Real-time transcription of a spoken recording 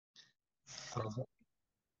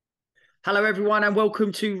Hello, everyone, and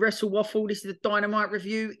welcome to Wrestle Waffle. This is the Dynamite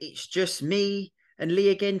review. It's just me and Lee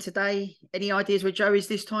again today. Any ideas where Joe is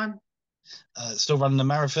this time? Still running the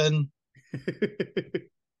marathon.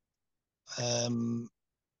 Um,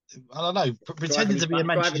 I don't know, pretending to be a driving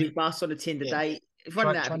Manchester, his bus on a Tinder yeah, date. He's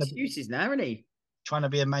running trying out of trying to excuses now, isn't he? trying to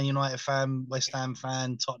be a Man United fan, West Ham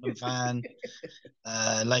fan, Tottenham fan,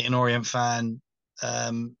 Leighton Orient fan.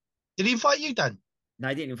 Did he invite you, Dan? No,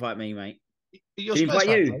 he didn't invite me, mate. You're Did he Spurs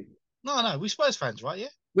invite fans, right? you? No, we Spurs fans, right? Yeah.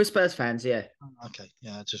 We're Spurs fans, yeah. Okay,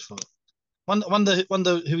 yeah. I just thought.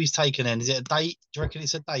 Wonder who he's taken in. Is it a date? Do you reckon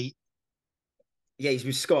it's a date? Yeah, he's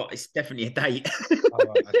with Scott. It's definitely a date. Oh,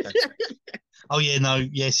 right, okay. Oh yeah, no,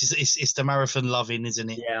 yes, it's the marathon loving, isn't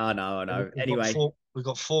it? Yeah, I know, I We've know. we've got Anyway, we've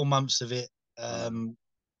got 4 months of it. oh,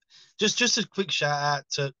 Just a quick shout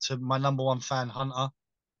out to my number one fan, Hunter.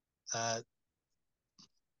 Uh,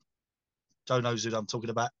 Joe knows who I'm talking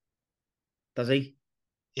about. does he?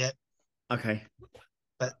 Yeah, Okay.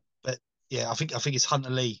 but yeah, I think it's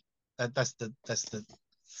Hunter Lee. That's the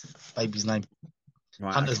baby's name.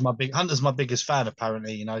 Right, okay. Hunter's my biggest fan,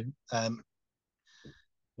 apparently.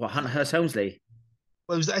 What, Hunter Hearst Helmsley?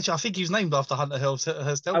 Well, actually, I think he was named after Hunter Hurst Oh,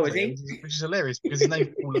 is Helmsley, he? which is hilarious because his name's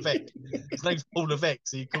Paul Levesque. His name's Paul Levesque,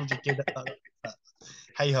 so you called your kid.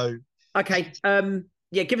 Hey ho. Okay.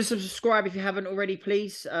 Yeah, give us a subscribe if you haven't already,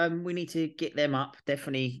 please. We need to get them up.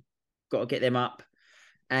 Definitely got to get them up.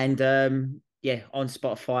 And yeah, on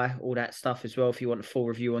Spotify, all that stuff as well, if you want a full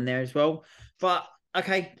review on there as well. But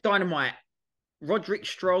okay, Dynamite. Roderick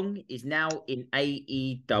Strong is now in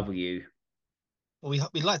AEW. Well,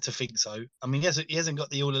 we like to think so. I mean, he hasn't got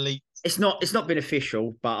the all elite. It's not been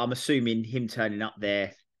official, but I'm assuming him turning up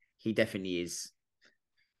there, he definitely is.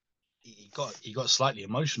 He got slightly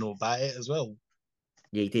emotional about it as well.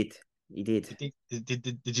 Yeah, he did. He did.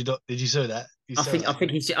 Did you not? Did you see that? You I saw think I that?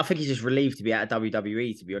 think he's just relieved to be out of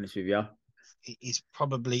WWE, to be honest with you. He's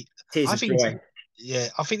probably. Tears I of think. joy. Yeah,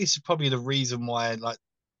 I think this is probably the reason why, like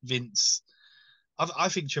Vince. I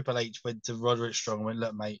think Triple H went to Roderick Strong and went,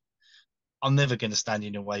 "Look, mate, I'm never going to stand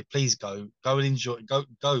in your way. Please go and enjoy.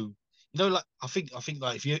 Go. Like I think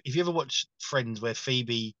like if you ever watch Friends where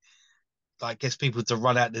Phoebe like gets people to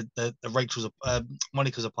run out the Rachel's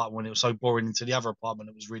Monica's apartment when it was so boring into the other apartment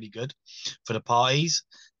that was really good for the parties.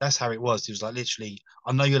 That's how it was. It was like literally,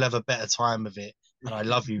 I know you'll have a better time of it, and I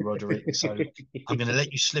love you, Roderick. So I'm going to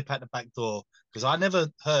let you slip out the back door because I never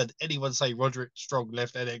heard anyone say Roderick Strong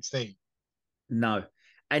left NXT. No.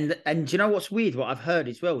 And do you know what's weird? What I've heard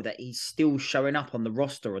as well, that he's still showing up on the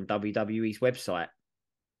roster on WWE's website.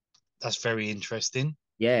 That's very interesting.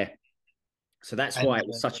 Yeah. So that's And why it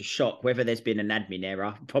was such a shock. Whether there's been an admin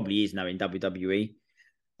error, probably is now in WWE.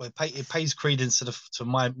 well, it pays credence to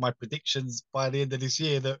my predictions by the end of this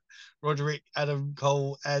year that Roderick, Adam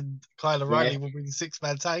Cole, and Kyle Yeah. O'Reilly will be the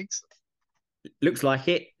six-man tags. Looks like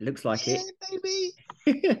it. Looks like Yeah, baby.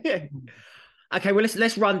 it. Okay, well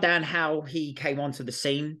let's run down how he came onto the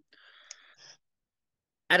scene.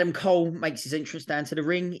 Adam Cole makes his entrance down to the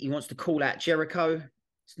ring. He wants to call out Jericho.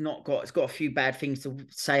 It's got a few bad things to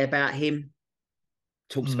say about him.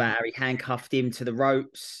 Talks Mm. about how he handcuffed him to the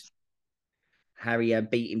ropes, how he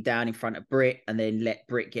beat him down in front of Britt, and then let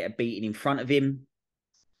Britt get a beating in front of him.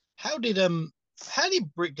 How did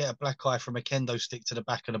Britt get a black eye from a kendo stick to the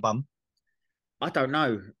back of the bum? I don't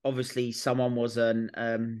know. Obviously, someone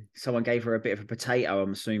gave her a bit of a potato.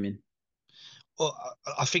 I'm assuming. Well,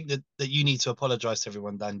 I think that you need to apologise to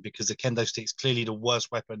everyone, Dan, because the kendo stick's clearly the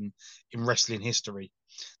worst weapon in wrestling history.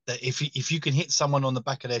 That if you can hit someone on the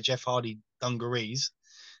back of their Jeff Hardy dungarees,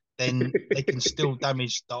 then they can still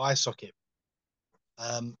damage the eye socket.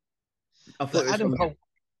 Um, I thought the it was Adam from Cole,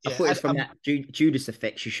 I yeah, thought it was from that Judas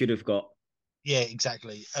effect she should have got. yeah,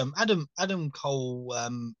 exactly. Adam Cole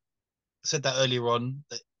said that earlier on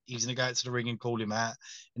that he was going to go out to the ring and call him out,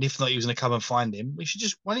 and if not, he was going to come and find him.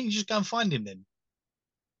 Why don't you just go and find him then?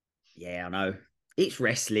 Yeah, I know. It's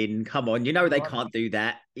wrestling. Come on, you know they can't do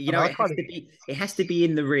that. You I know know I it has tried to be. It has to be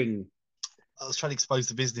in the ring. I was trying to expose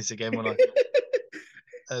the business again when I.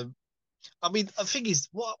 Um, I mean, the thing is,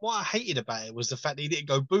 what I hated about it was the fact that he didn't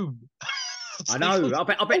go boom. I Like, know.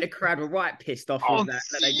 I bet the crowd were right pissed off I with was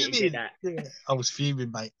that they didn't get fuming. that. Yeah. I was fuming,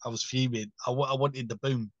 mate. I was fuming. I wanted the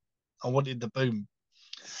boom. I wanted the boom.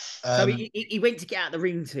 So Um, he went to get out of the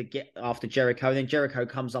ring to get after Jericho, and then Jericho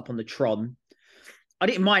comes up on the Tron. I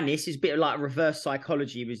didn't mind this. It's a bit of like reverse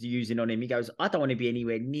psychology he was using on him. He goes, I don't want to be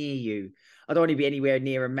anywhere near you. I don't want to be anywhere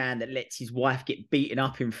near a man that lets his wife get beaten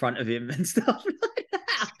up in front of him and stuff like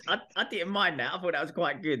that. I didn't mind that. I thought that was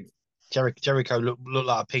quite good. Jericho looked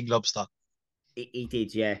like a pink lobster, He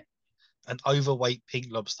did, yeah. an overweight pink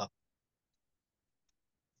lobster.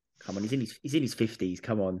 Come on, he's in his 50s.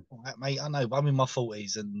 Come on. All right, mate, I know, but I'm in my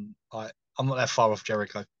 40s and I'm not that far off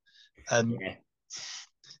Jericho. Um, Yeah.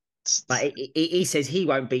 But he says he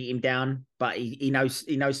won't beat him down, but he knows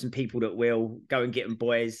some people that will. Go and get them,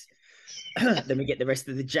 boys. Then we get the rest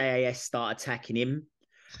of the JAS start attacking him,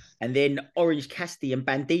 and then Orange Cassidy and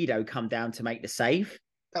Bandido come down to make the save.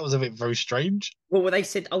 that was a bit very strange. Well, they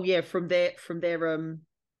said, oh yeah, from their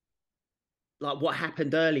like what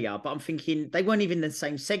happened earlier. But I'm thinking they weren't even in the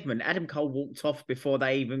same segment. Adam Cole walked off before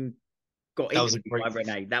they even got That was a interviewed great,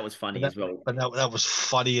 by Renee. That was but funny that, as well. that was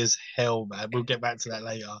funny as hell, man. We'll get back to that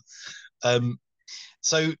later. Um,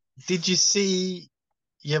 so did you see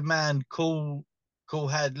your man Cool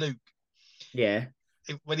Hand Luke Yeah,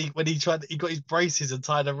 when he tried he got his braces and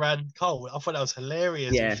tied around Cole? I thought that was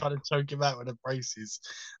hilarious. He was yeah, trying to choke him out with the braces.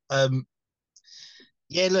 Um,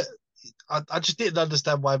 yeah, look, I just didn't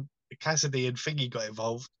understand why Cassidy and Thingy got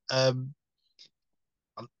involved. But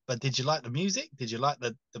did you like the music? Did you like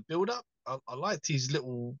the build up? I liked his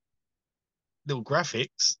little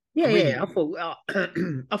graphics. I yeah, really yeah. I thought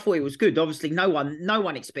I thought it was good. Obviously, no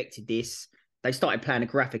one expected this. They started playing a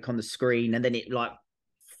graphic on the screen, and then it like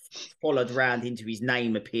followed around into his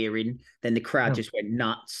name appearing. Then the crowd just went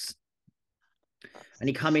nuts, and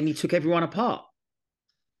he come in, he took everyone apart.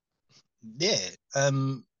 yeah.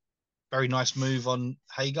 Very nice move on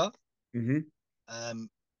Hager. Mm-hmm. Um,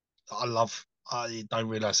 I don't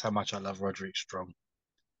realize how much I love Roderick Strong.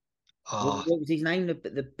 Ah, What was his name?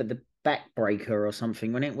 The backbreaker or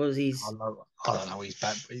something? When it was his I don't know. He's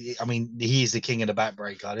back. I mean, he is the king of the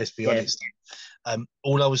backbreaker. Let's be yeah honest.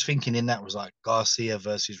 All I was thinking in that was like Garcia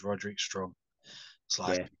versus Roderick Strong. It's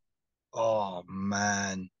like, yeah oh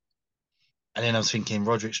man. And then I was thinking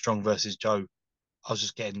Roderick Strong versus Joe. I was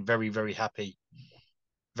just getting very, very happy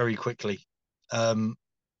very quickly. Um,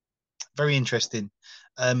 very interesting.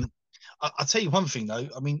 I'll tell you one thing though.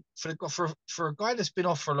 I mean, for a guy that's been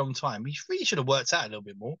off for a long time, he really should have worked out a little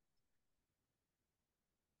bit more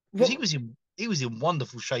because what he was in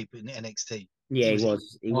wonderful shape in NXT. yeah He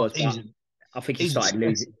was in he was, he was but in, I think he he was started expressive.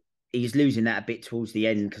 losing. He's losing that a bit towards the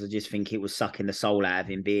end because I just think it was sucking the soul out of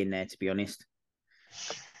him being there. To be honest,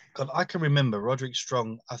 God, I can remember Roderick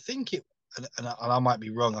Strong. I think it, and I might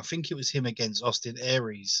be wrong. I think it was him against Austin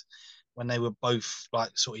Aries when they were both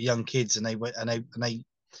like sort of young kids, and they went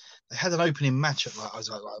they had an opening match at like I was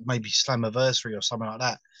like maybe Slammiversary or something like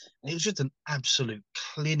that. And it was just an absolute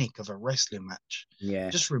clinic of a wrestling match. yeah.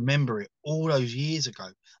 Just remember it all those years ago.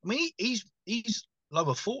 I mean, he's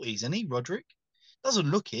lower 40s, isn't he, Roderick? Doesn't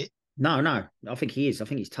look it. No, no, I think he is. I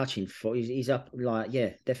think he's touching for. He's up like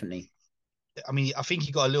yeah, definitely. I mean, I think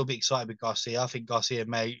he got a little bit excited with Garcia. I think Garcia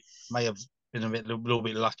may have been little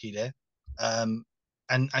bit lucky there. Um,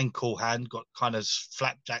 and Cool Hand got kind of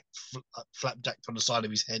flapjacked on the side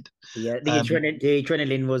of his head. Yeah, Um, the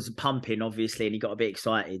adrenaline was pumping, obviously, and he got a bit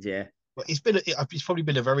excited. Yeah, but it's probably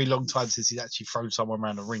been a very long time since he's actually thrown someone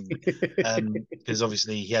around the ring. Because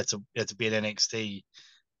obviously he had to be in NXT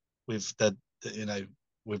with the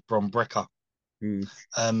with Bron Breakker. mm,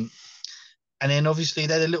 Um, and then obviously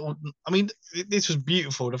they had a little. I mean, this was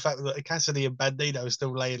beautiful. The fact that Cassidy and Bandito are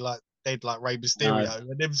still laying like dead like Rey no, Mysterio,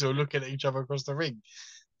 and them two are looking at each other across the ring.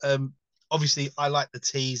 Um, obviously I like the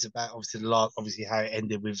tease about obviously how it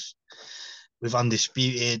ended with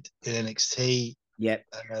Undisputed in NXT. yeah,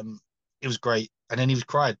 Um, it was great, and then he was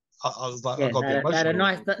crying. I was like, I yeah. got a bit They had a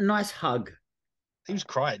emotional. nice hug. He was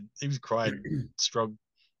crying. He was crying strong.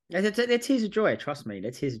 They're tears of joy. Trust me,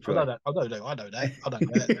 they're tears of I know joy. that. I know that. I know that. I know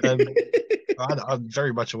that. I'm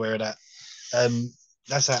very much aware of that.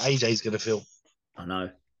 That's how AJ's going to feel. I know.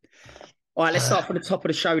 All right, let's start from the top of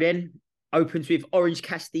the show then. Opens with Orange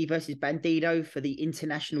Cassidy versus Bandido for the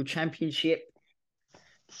International Championship.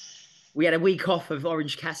 We had a week off of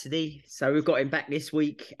Orange Cassidy, so we've got him back this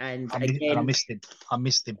week. I missed him. I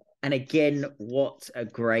missed him. And again, what a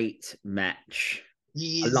great match!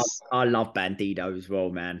 He is. I love Bandido as well,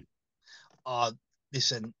 man. Uh,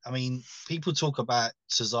 Listen, I mean, people talk about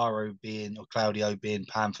Cesaro being or Claudio being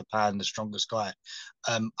pound for pound the strongest guy.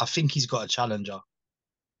 I think he's got a challenger.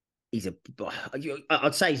 He's a,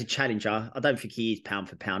 I'd say he's a challenger. I don't think he is pound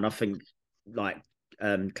for pound. I think like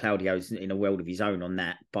Claudio's in a world of his own on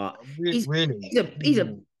that. But Really? he's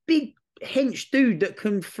a big hench dude that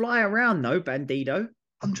can fly around though, Bandido.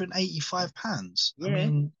 £185. I Yeah.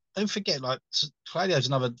 mean, don't forget, like Claudio's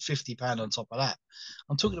another £50 on top of that.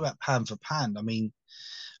 I'm talking about pound for pound. I mean,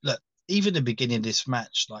 look, even the beginning of this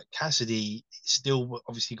match, like Cassidy still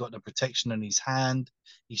obviously got the protection on his hand.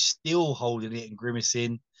 He's still holding it and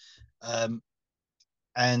grimacing. And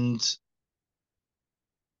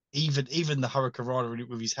even the Hurricane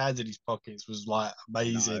with his hands in his pockets was like I know.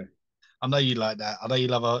 amazing. I know you like that. I know you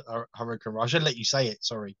love a Hurricane Rana. I should let you say it.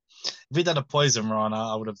 Sorry. If he'd done a Poison Rana,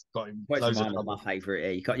 I would have got him Poison loads of Rana's my trouble. favourite. Yeah,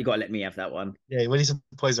 you got to let me have that one. Yeah, when he's a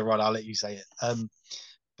Poison Rana, I'll let you say it.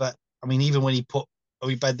 But I mean, even when he put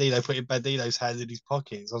Bandito putting Bandito's hands in his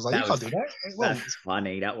pockets, I was like, you That can't was do that. It that's won't.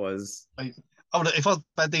 funny. That was. Like, if I was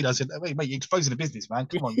Bandito, I said, wait, mate, you're exposing the business, man.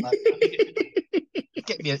 Come on, like,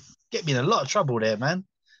 get me get me in a lot of trouble there, man.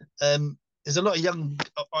 There's a lot of young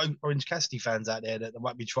Orange Cassidy fans out there that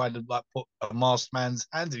might be trying to like put a masked man's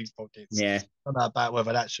hands in his pockets. Yeah. I don't know about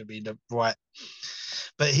whether that should be the right,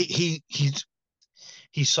 but his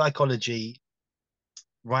psychology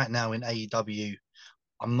right now in AEW.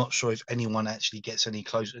 I'm not sure if anyone actually gets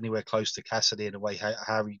anywhere close to Cassidy in the way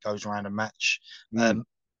how he goes around a match. Mm.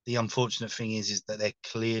 The unfortunate thing is that they're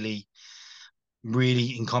clearly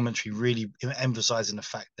really in commentary, really emphasizing the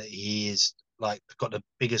fact that he is like got the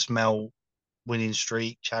biggest male winning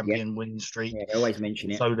streak, Yep. champion winning streak. Yeah. They always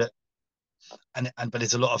mention it. So that but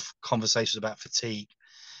there's a lot of conversations about fatigue,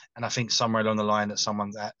 and I think somewhere along the line that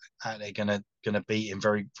someone's out there gonna beat him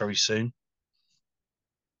very very soon.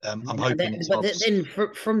 I'm hoping it's But Hobbs. then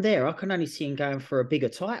from there, I can only see him going for a bigger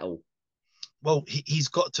title. Well, he's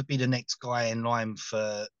got to be the next guy in line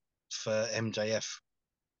for MJF.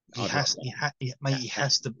 He I'd love has, that. mate. That, He that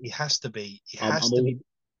has to. He has to be. He I'm, has I'm to all be.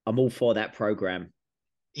 I'm all for that program.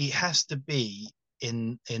 He has to be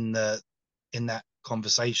in that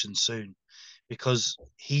conversation soon, because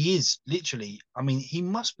he is literally. I mean, he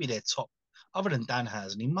must be their top. Other than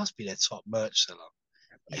Danhausen, he must be their top merch seller.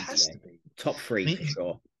 He has Yeah, to be. top I three mean, for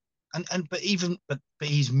sure. but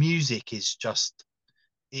his music is just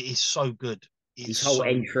it is so good. It's His whole so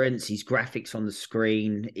entrance, his graphics on the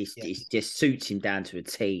screen, yeah. it just suits him down to a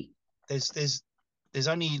T. there's there's there's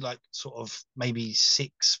only like sort of maybe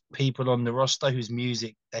 6 people on the roster whose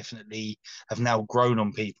music definitely have now grown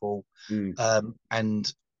on people, Mm.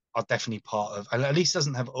 and are definitely part of, and at least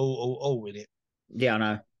doesn't have oh in it. Yeah, I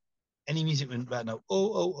know. Any music with that no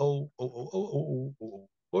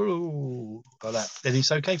like that, then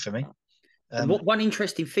it's okay for me. And Um, one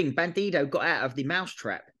interesting thing, Bandido got out of the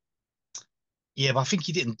mousetrap. yeah, but I think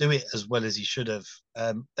he didn't do it as well as he should have.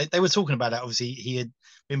 They were talking about that. Obviously, he had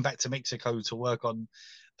been back to Mexico to work on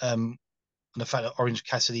the fact that Orange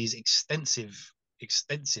Cassidy's extensive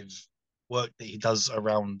work that he does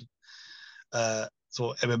around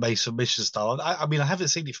sort of MMA submission style. I mean, I haven't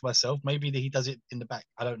seen it for myself. Maybe he does it in the back.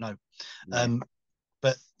 I don't know. Yeah. Um,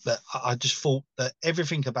 but I just thought that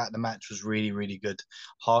everything about the match was really really good.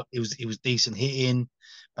 Hard. It was decent hitting.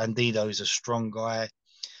 Bandido is a strong guy.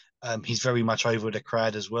 He's very much over the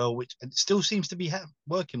crowd as well, which still seems to be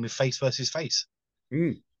working with face versus face.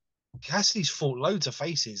 Mm. Cassidy's fought loads of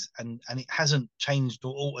faces, and it hasn't changed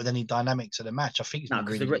or altered any dynamics of the match. I think it's No, been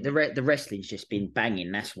because really good. the wrestling's just been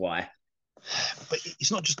banging. That's why. But it's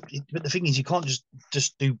not just. But the thing is, you can't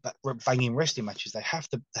just do banging wrestling matches. They have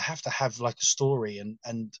to have like a story,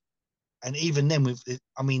 and even then, with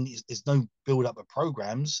I mean, there's no build up of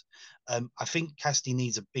programs. I think Cassidy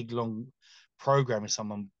needs a big long program with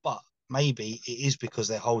someone, but maybe it is because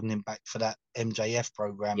they're holding him back for that MJF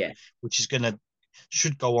program, Yeah. which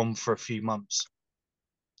should go on for a few months.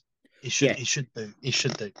 It should Yeah. it should do. It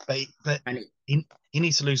should do. But And he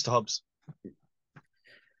needs to lose to Hobbs.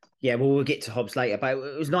 yeah, well, we'll get to Hobbs later. But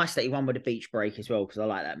it was nice that he won with a beach break as well, because I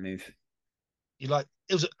like that move. You like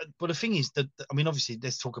it was, but the thing is that I mean, obviously,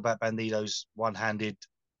 let's talk about Bandido's one-handed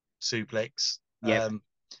suplex. Yep.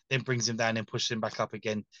 Then brings him down and pushes him back up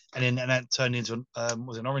again, and that turned into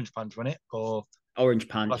was an orange punch, wasn't it, or Orange like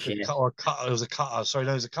punch, a yeah. cut or a cutter? It was a cutter. Sorry,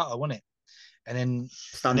 no, it was a cutter, wasn't it? And then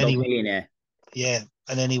and then Stundog Millionaire. yeah,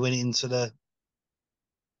 and then he went into the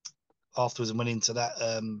afterwards and went into that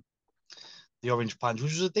the orange punch,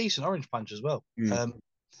 which was a decent orange punch as well. Mm.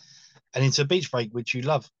 And into a beach break, which you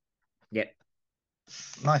love. Yep.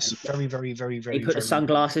 Nice, very, very, very, He very, put the very.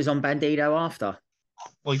 sunglasses on Bandido after,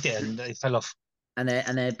 Well, he did, and it fell off. and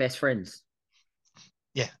they're best friends.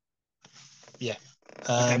 Yeah, yeah.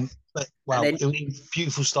 Okay. But And wow, then it was a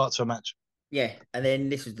beautiful start to a match. yeah, and then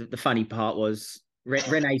this was the funny part was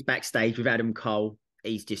Renee's backstage with Adam Cole.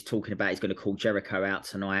 He's just talking about he's going to call Jericho out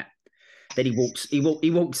tonight. Then he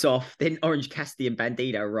walks off. Then Orange Cassidy and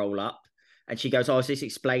Bandito roll up, and she goes, "Oh, I was just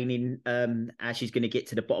explaining how she's going to get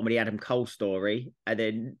to the bottom of the Adam Cole story." And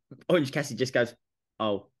then Orange Cassidy just goes,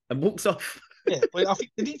 "Oh," and walks off. Yeah, well, I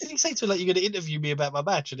think did he say to her like you're going to interview me about my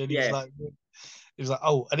match, and then Yeah. he was like,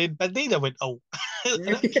 oh, and then Bandito went, oh,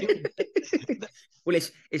 Well,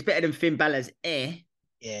 it's better than Finn Balor's yeah,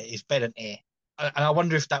 it's better than air. And I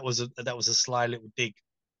wonder if that was a sly little dig,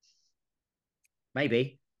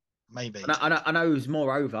 Maybe. maybe. I know who's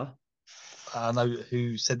more over. I know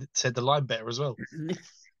who said the line better as well.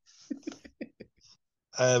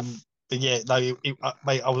 But yeah, no,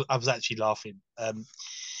 mate, I was actually laughing.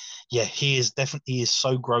 Yeah, he is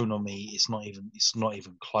so grown on me. It's not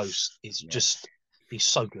even close. It's Yeah. just he's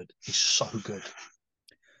so good. He's so good.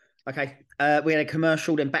 Okay. We had a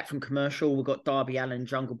commercial. Then back from commercial, we got Darby Allin,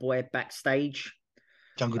 Jungle Boy backstage.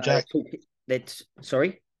 Jungle Jack, Talking.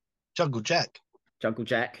 Sorry, Jungle Jack. Jungle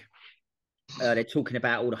Jack. They're talking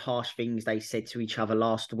about all the harsh things they said to each other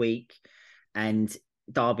last week, and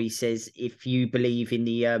Darby says, "If you believe in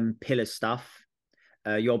the pillar stuff,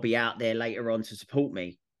 you'll be out there later on to support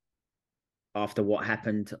me." After what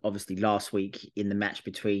happened, obviously last week in the match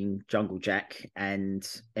between Jungle Jack and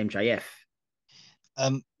MJF.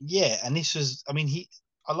 Yeah, and this was. I mean,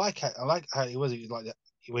 I like how it was. It was like that.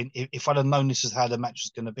 When if I'd have known this is how the match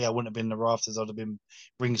was going to be, I wouldn't have been in the rafters. I'd have been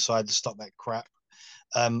ringside to stop that crap.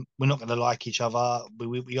 We're not going to like each other.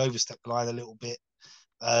 We overstepped the line a little bit,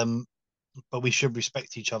 um, but we should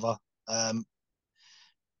respect each other. And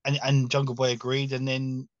Jungle Boy agreed. And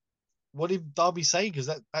then what did Darby say? Because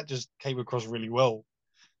that just came across really well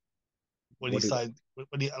when he What did started.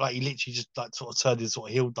 When he literally just like sort of turned his sort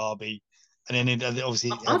of heel Darby, and then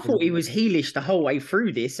obviously I thought he was heelish the whole way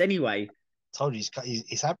through this anyway. told you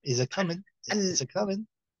he's a coming. And It's a coming.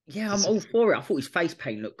 yeah, I'm It's a all for it. I thought his face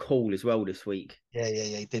paint looked cool as well this week. yeah.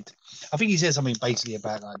 He did. I think he said something basically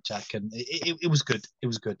about like Jack, and it was good. It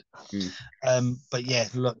was good. Mm, But yeah,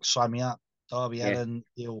 look, sign me up, Darby yeah. Allin.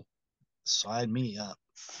 He'll sign me up.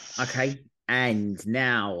 Okay. And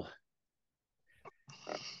now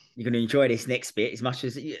you're going to enjoy this next bit as much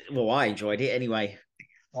as, well, I enjoyed it anyway.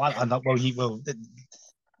 Well, I know. Well, you will.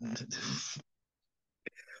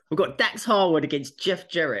 We've got Dax Harwood against Jeff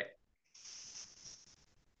Jarrett.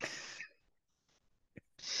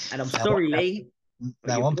 And I'm Now, sorry, Lee, but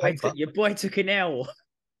now on paper, your boy took an L.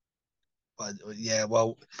 but yeah.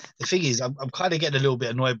 Well, the thing is, I'm kind of getting a little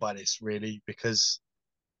bit annoyed by this, really, because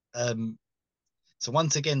um, so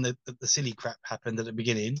once again, the silly crap happened at the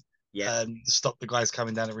beginning, Yeah. to stop the guys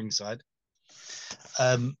coming down the ringside.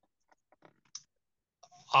 Um,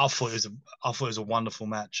 I thought it was a wonderful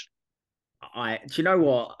match. Do you know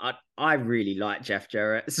what? I really like Jeff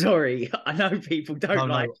Jarrett. Sorry, I know people don't No,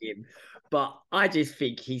 like no, him, but I just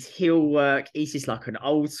think his heel work, he's just like an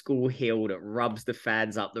old school heel that rubs the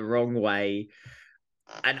fans up the wrong way.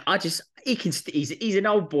 And he can, he's an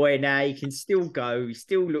old boy now. He can still go. He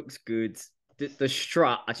still looks good. The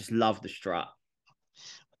strut, I just love the strut.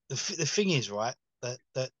 the thing is, right,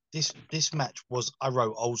 that this match was I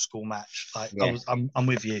wrote old school match. Like Yeah. I'm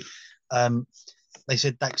with you. Um, they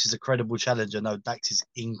said Dax is a credible challenger. No, Dax is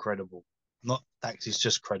incredible. Not Dax is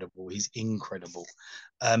just credible. He's incredible.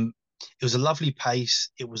 It was a lovely pace.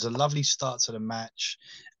 It was a lovely start to the match.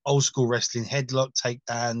 Old school wrestling, headlock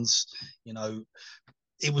takedowns. You know,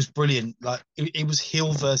 it was brilliant. Like it was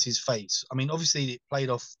heel versus face. I mean, obviously it played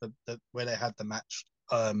off the where they had the match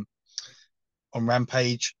on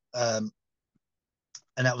Rampage.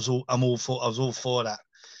 And that was all. I was all for that.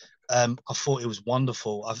 I thought it was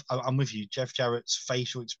wonderful. I'm with you. Jeff Jarrett's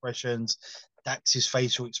facial expressions, Dax's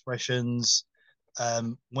facial expressions.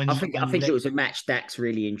 When I he think when I he think it let was a match Dax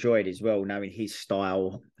really enjoyed as well, knowing his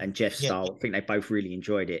style and Jeff's yeah, style. I think they both really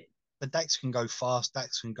enjoyed it. but Dax can go fast.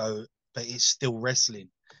 Dax can go, but it's still wrestling.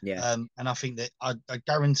 Yeah. And I think that I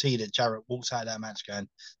guarantee that Jarrett walks out of that match going,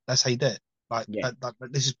 "That's how you do it." Like Yeah.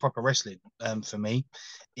 this is proper wrestling. For me,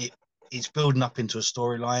 it it's building up into a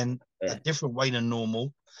storyline, a Yeah. different way than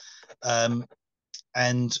normal. Um,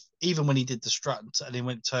 And even when he did the strut and he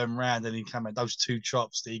went turn around and he came out, those two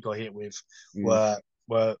chops that he got hit with Mm.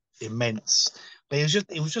 were immense. But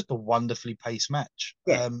it was just a wonderfully paced match.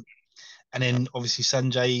 Yeah. And then obviously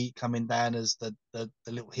Sanjay coming down as the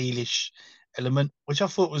little heelish element, which I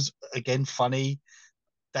thought was again funny.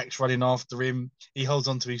 Dax running after him, he holds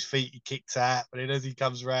onto his feet, he kicks out, but then as he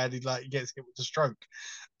comes around, he gets hit with the stroke.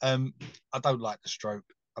 Um, I don't like the stroke.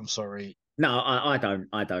 I'm sorry. No, I don't.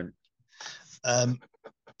 I don't. Um,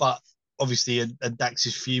 but obviously, and Dax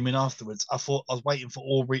is fuming afterwards. I was waiting for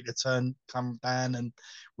Aubrey to come down, and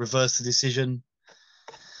reverse the decision.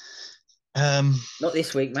 Um, Not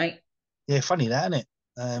this week, mate. yeah, funny that, isn't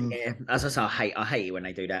it? Yeah. As I say, I hate it when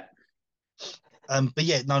they do that. But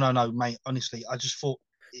yeah, no, mate. Honestly, I just thought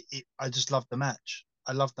I just loved the match.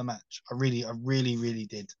 I loved the match. I really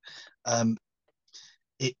did. Um,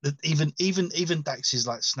 even Dax's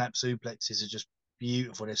like snap suplexes are just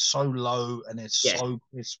beautiful. They're so low and they're Yeah. so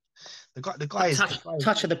crisp. The guy is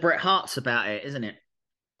Touch of the Bret Harts about it, isn't it?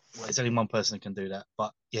 well, there's only one person that can do that.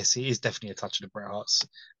 But yes, it is definitely a touch of the Bret Harts.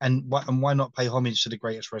 And why not pay homage to the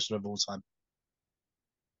greatest wrestler of all time?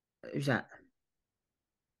 Who's that?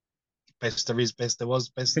 Best there is, best there was,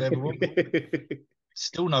 best there ever will be.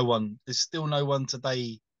 Still no one. There's still no one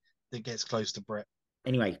today that gets close to Brett.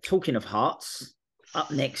 Anyway, talking of hearts,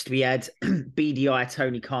 up next we had BDI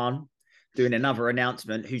Tony Khan doing another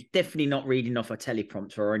announcement, who's definitely not reading off a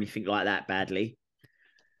teleprompter or anything like that badly.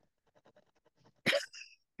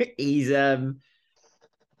 He's telling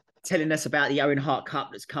us about the Owen Hart Cup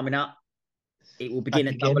that's coming up. It will begin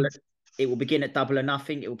Back at again. It will begin at Double or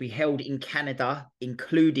Nothing. It will be held in Canada,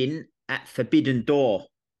 including at Forbidden Door.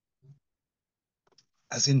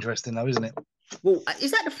 That's interesting, though, isn't it? Well,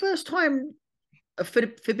 is that the first time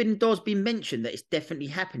Forbidden Door's been mentioned that it's definitely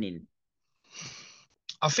happening?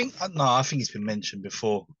 I think no, I think it's been mentioned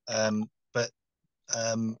before. But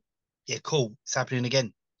yeah, cool. It's happening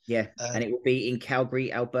again. Yeah, and it will be in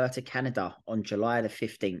Calgary, Alberta, Canada on July the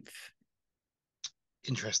 15th.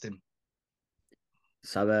 Interesting.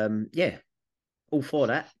 So yeah, all for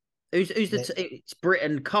that. Who's it's Britt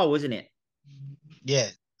and Cole, isn't it? Yeah.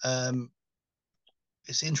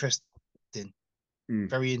 It's interesting. Mm.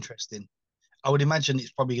 Very interesting. I would imagine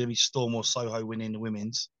it's probably going to be Storm or Soho winning the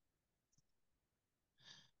women's.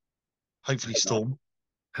 Hopefully Storm.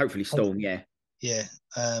 Hopefully Storm, yeah. Yeah.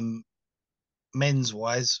 Men's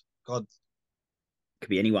wise, God, Could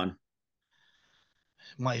be anyone.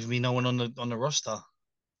 might even be no one on the roster.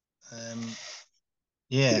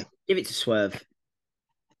 Yeah. Give it to Swerve.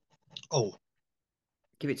 Oh,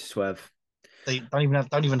 Give it to Swerve. they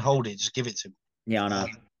don't even hold it. Just give it to him. Yeah, I know.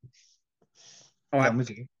 All right. I'm with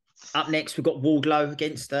you. Up next, we've got Wardlow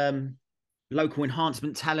against local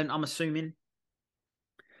enhancement talent, I'm assuming.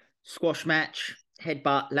 Squash match,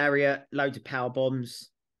 headbutt, lariat, loads of power bombs.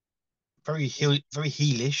 Very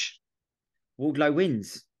heelish. Wardlow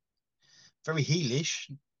wins. Very heelish.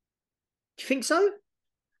 Do you think so?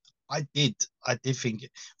 I did think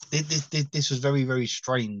this was very, very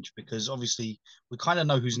strange because obviously we kind of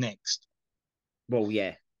know who's next. Well,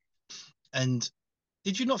 yeah. And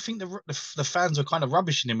did you not think the fans were kind of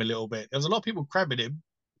rubbishing him a little bit? There was a lot of people crabbing him.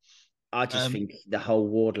 I just think the whole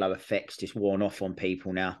Wardlow effect's just worn off on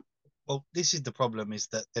people now. Well, this is the problem: is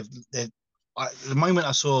that the moment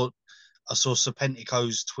I saw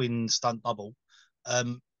Serpentico's twin stunt double,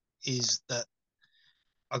 is that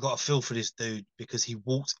I got a feel for this dude because he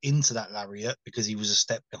walked into that lariat because he was a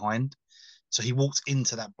step behind. So he walked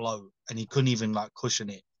into that blow and he couldn't even like cushion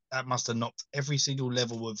it. That must have knocked every single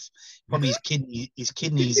level of probably his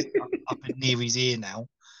kidneys up near his ear now.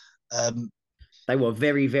 They were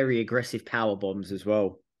very, very aggressive power bombs as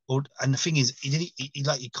well. Well, and the thing is,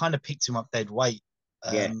 he kind of picked him up dead weight.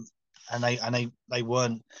 Yeah. And they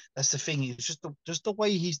weren't. That's the thing. It's just the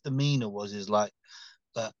way his demeanor was is like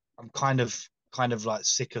that. I'm kind of like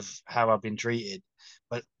sick of how I've been treated,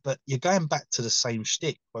 but you're going back to the same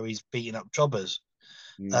shtick where he's beating up jobbers,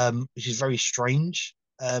 which is very strange.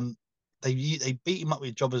 They beat him up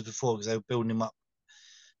with jobbers before because they were building him up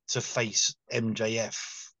to face MJF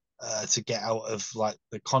to get out of like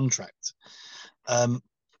the contract.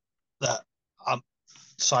 That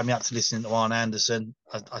sign me up to listening to Arn Anderson.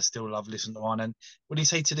 I still love listening to Arn. And what do you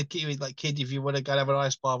say to the kid? Like, kid, if you want to go have an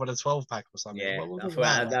ice bar with a 12-pack or something. Yeah, what I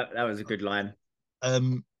thought that was a good line. I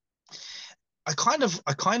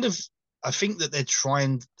think that they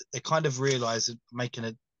kind of realize that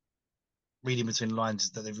reading between lines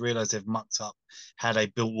is that they've realized they've mucked up how they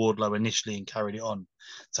built Wardlow initially and carried it on.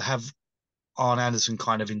 To have Arn Anderson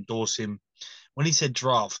kind of endorse him when he said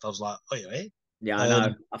draft, I was like, oh yeah. Yeah, I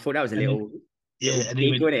know. I thought that was a little and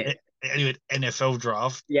gig, wasn't it? He went NFL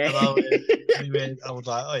draft. Yeah. And I was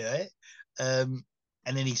like, oh yeah. And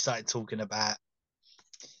then he started talking about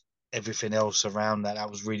everything else around that. That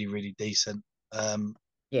was really, really decent. Yeah,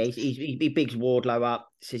 he bigs Wardlow up,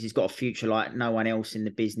 says he's got a future like no one else in the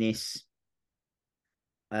business.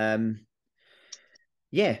 Yeah,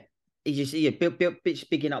 he just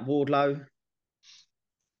bigging up Wardlow.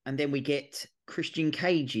 And then we get Christian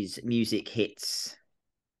Cage's music hits.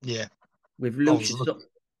 Yeah. With Luchasaurus.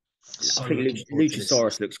 I think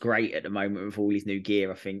Luchasaurus looks great at the moment with all his new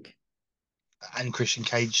gear, I think. And Christian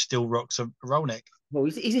Cage still rocks a roll neck. Well,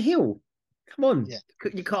 he's a heel. Come on. Yeah.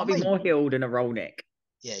 You can't be more heel than a roll neck.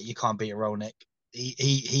 Yeah, you can't beat a roll neck.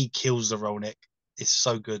 He kills the roll neck. It's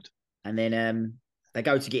so good. And then they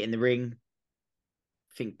go to get in the ring,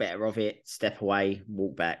 think better of it, step away,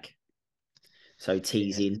 walk back. So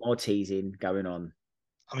more teasing going on.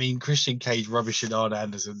 I mean, Christian Cage rubbishing Arn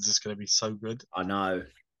Anderson is just going to be so good. I know.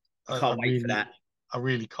 I can't wait for that. I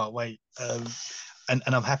really can't wait. And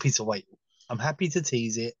I'm happy to wait. I'm happy to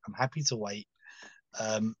tease it. I'm happy to wait.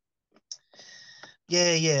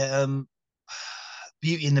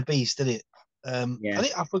 Beauty and the Beast, did it?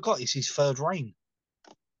 I forgot it's his third reign.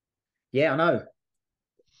 Yeah, I know.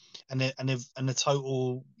 And the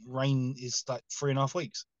total, reign is like 3.5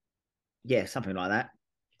 weeks. Yeah, something like that.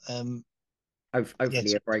 Um, Hopefully,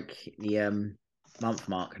 yes, a break the month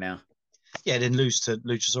mark now. yeah, then lose to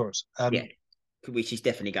Luchasaurus. Yeah, which is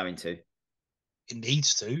definitely going to. It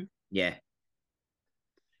needs to. Yeah.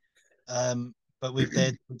 But with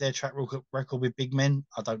their track record with big men,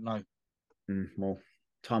 I don't know. Well,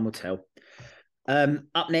 time will tell.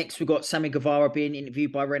 Up next, we've got Sammy Guevara being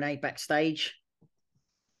interviewed by Renee backstage.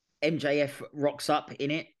 MJF rocks up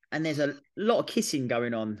in it, and there's a lot of kissing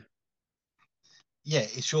going on. Yeah,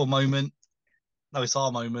 it's your moment. No, it's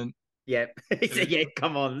our moment. Yeah, yeah,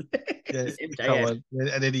 come on. Yeah, It's come MJF. on.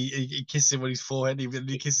 And then he kisses him on his forehead, and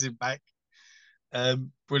he kisses him back.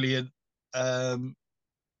 Brilliant. Um,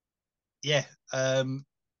 yeah.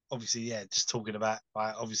 Obviously, yeah. Just talking about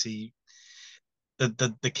like obviously the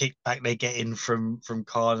kickback they're getting from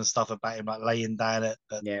Khan and stuff about him like laying down it.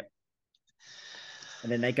 But Yeah.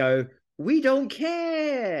 And then they go, "We don't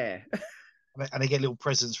care." and they get little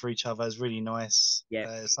presents for each other. It's really nice.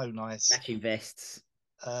 Yeah. So nice. Matching vests.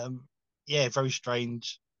 Yeah, very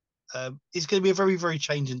strange. It's going to be a very, very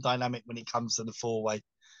changing dynamic when it comes to the four-way.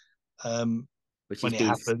 Which is When it being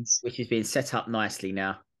happens, which is being set up nicely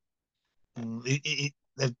now.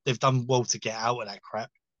 they've done well to get out of that crap.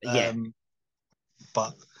 Yeah.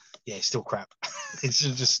 But yeah, it's still crap. It's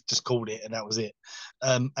just called it, and that was it.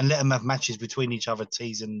 And let them have matches between each other,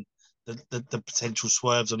 teasing the potential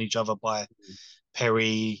swerves on each other by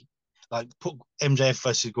Perry. Like put MJF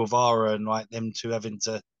versus Guevara and like them two having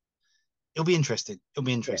to. It'll be interesting. It'll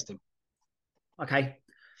be interesting. Yeah. Okay.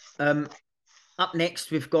 Up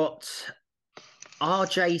next, we've got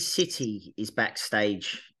RJ City is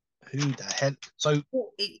backstage. Who the hell? So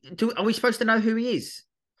Are we supposed to know who he is?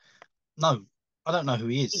 no, I don't know who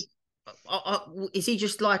he is. Is he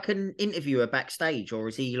just like an interviewer backstage, or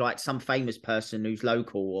is he like some famous person who's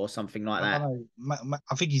local or something like I that? don't know.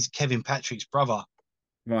 I think he's Kevin Patrick's brother.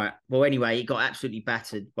 Right. Well, anyway, he got absolutely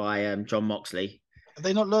battered by John Moxley. Have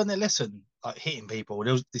they not learned their lesson? Like hitting people.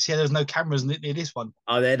 There was no cameras near this one.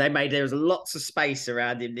 Oh, there was lots of space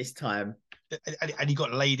around him this time. And he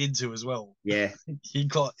got laid into as well. Yeah. he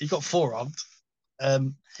got forearmed.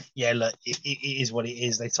 Yeah, look, it is what it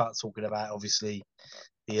is. They start talking about obviously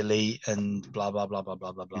the elite and blah blah blah blah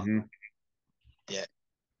blah blah blah. Mm-hmm. Yeah.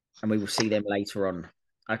 And we will see them later on.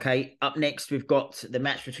 Okay. Up next, we've got the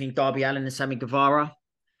match between Darby Allin and Sammy Guevara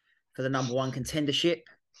for the number one contendership.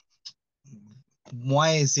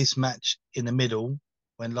 Why is this match in the middle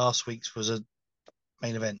when last week's was a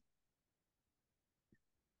main event?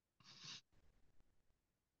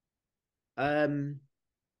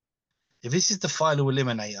 If this is the final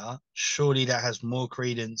eliminator, surely that has more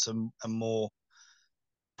credence and more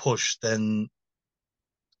push than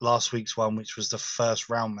last week's one, which was the first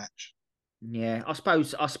round match. Yeah, I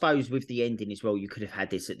suppose with the ending as well, you could have had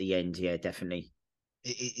this at the end. Yeah, definitely.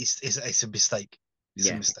 It's a mistake. It's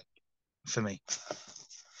a mistake for me.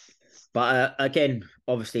 But again,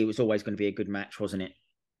 obviously, it was always going to be a good match, wasn't it?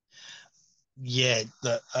 Yeah,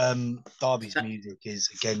 Darby's music is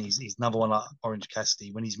again. He's another one like Orange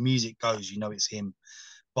Cassidy. When his music goes, you know it's him.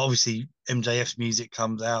 But obviously, MJF's music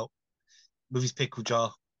comes out with his pickle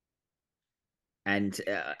jar. And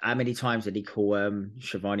how many times did he call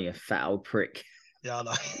Shivani a fat old prick? Yeah, I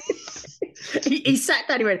know. he sat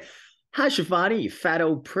down. He went, "Hi, Shivani, you fat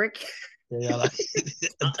old prick." Yeah, I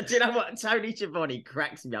know. Do you know what? Tony Schiavone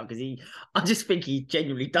cracks me up because I just think he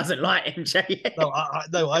genuinely doesn't like MJF.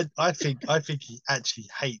 I think he actually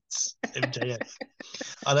hates MJF.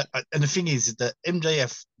 And the thing is that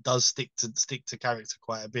MJF does stick to character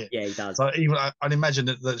quite a bit. Yeah, he does. So even I'd imagine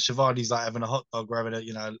that Shivani's like having a hot dog, or having a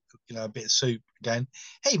bit of soup, going,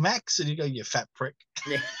 "Hey Max," and you go, "You fat prick."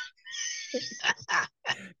 Yeah.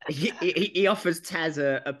 he offers Taz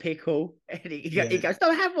a pickle, and he goes,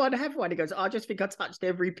 "No, have one, have one." He goes, "I just think I touched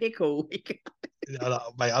every pickle." Mate,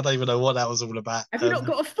 I don't even know what that was all about. Have you not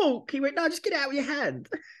got a fork? He went, "No, just get it out with your hand."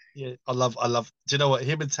 Yeah, I love. Do you know what?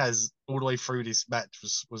 Him and Taz all the way through this match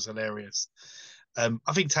was hilarious. I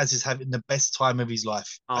think Taz is having the best time of his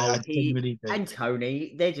life. Oh, I genuinely do. and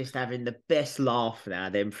Tony, they're just having the best laugh now.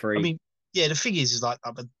 Them three. I mean, yeah, the thing is like,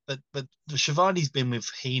 but Shivani's been with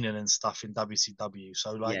Heenan and stuff in WCW,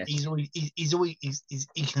 so like he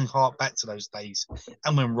can hark back to those days,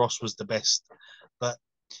 and when Ross was the best. But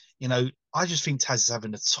I just think Taz is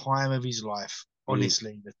having the time of his life.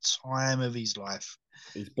 Honestly, the time of his life.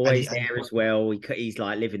 His boy's there as well. He's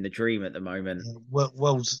like living the dream at the moment. Yeah,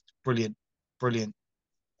 world's brilliant. Really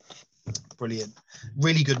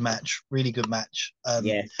good match.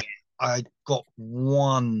 Yeah. I got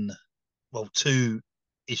two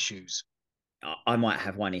issues. I might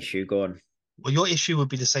have one issue. Go on. Well, your issue would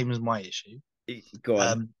be the same as my issue. Go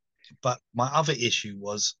on. But my other issue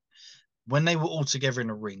was when they were all together in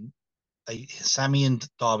a ring. Sammy and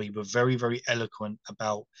Darby were very, very eloquent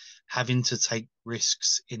about having to take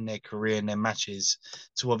risks in their career and their matches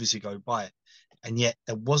to obviously go by. And yet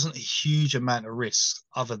there wasn't a huge amount of risk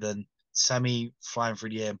other than Sammy flying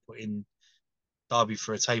through the air and putting Darby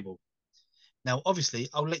through a table. Now, obviously,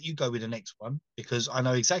 I'll let you go with the next one because I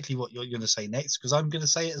know exactly what you're going to say next because I'm going to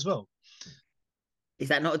say it as well. Is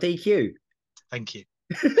that not a DQ? Thank you.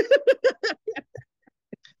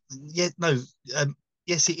 Yeah, no,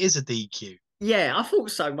 yes, it is a DQ. Yeah, I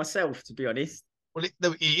thought so myself, to be honest. Well,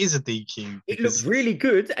 no, it is a DQ It looked because really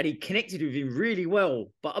good and he connected with him really well.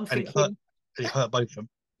 But I'm and it hurt. thinking, It hurt both of them.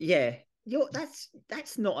 yeah,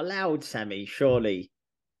 that's not allowed, Sammy, surely.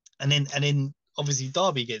 And then obviously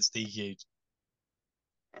Darby gets DQ'd.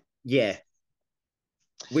 Yeah.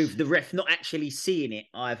 With the ref not actually seeing it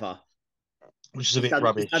either. Which is a bit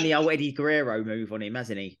rubbish. He's done the old Eddie Guerrero move on him,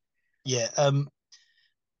 hasn't he? Yeah.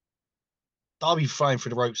 Darby flying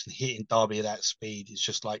through the ropes and hitting Darby at that speed is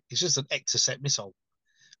just like it's just an exocet missile.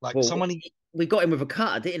 Like well, we got him with a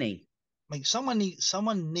cutter, didn't he? Like someone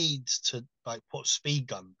needs to like put a speed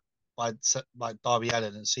gun by Darby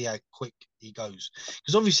Allin and see how quick he goes.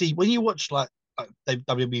 Because obviously when you watch like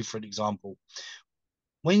WWE for an example,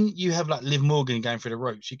 when you have like Liv Morgan going through the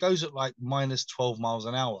ropes, she goes at like minus 12 miles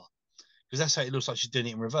an hour because that's how it looks like she's doing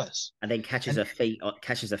it in reverse. And then catches her feet on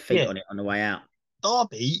it on the way out.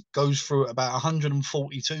 Darby goes through about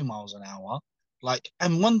 142 miles an hour, like,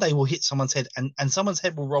 and one day will hit someone's head, and someone's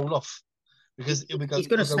head will roll off because he's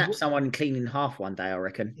going to snap someone clean in half one day, I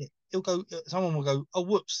reckon. Yeah, he'll go. Someone will go, oh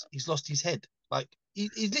whoops, he's lost his head. Like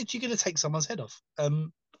he's literally going to take someone's head off.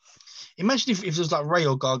 Imagine if it was like Ray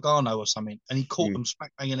or Gargano or something, and he caught them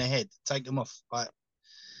smack bang in the head, take them off. Like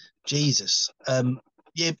Jesus.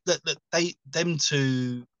 Yeah, them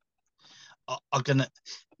two are gonna.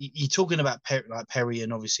 You're talking about Perry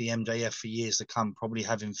and obviously MJF for years to come, probably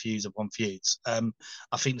having feuds upon feuds. I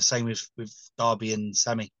think the same with Darby and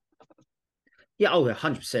Sammy. Yeah,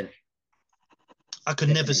 100%. I could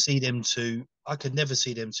never see them to. I could never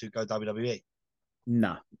see them to go WWE.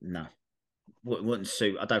 No. Wouldn't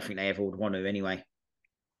suit. I don't think they ever would want to anyway.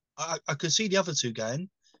 I could see the other two going.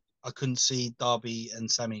 I couldn't see Darby and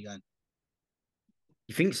Sammy going.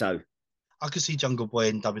 You think so? I could see Jungle Boy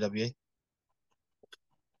in WWE.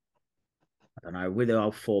 I don't know, with the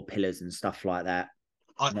old 4 pillars and stuff like that.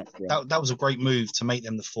 That was a great move to make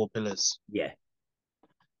them the 4 pillars. Yeah,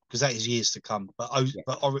 because that is years to come. But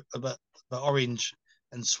Orange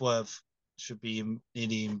and Swerve should be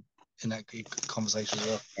in that conversation as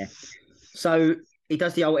well. Yeah. So he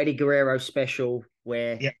does the old Eddie Guerrero special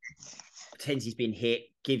where pretends he's been hit,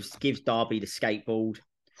 gives Darby the skateboard.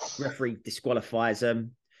 Referee disqualifies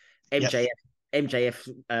him. MJF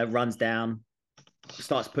runs down,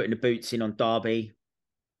 starts putting the boots in on Darby.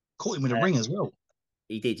 Caught him in a ring as well.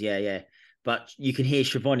 He did, yeah. But you can hear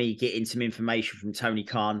Schiavone getting some information from Tony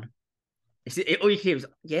Khan. All you hear is,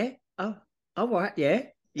 yeah, oh, all right, yeah.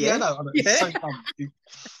 Yeah, no, it's so dumb.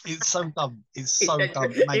 It's so dumb. It's so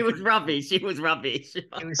dumb. Mate. It was rubbish.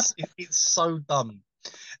 It's so dumb.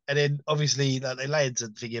 And then obviously they lay into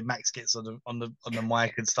thinking Max gets on the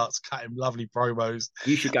mic and starts cutting lovely promos.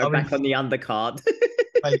 You should go back on the undercard.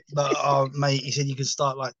 Mate, he said you can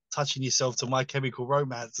start like touching yourself to My Chemical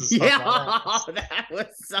Romance and stuff like that. That was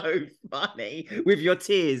so funny with your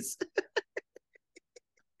tears.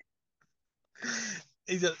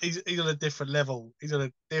 He's on a different level. He's on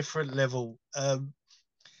a different level. I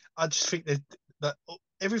just think that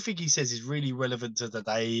everything he says is really relevant to the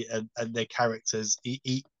day and their characters.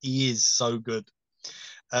 He is so good.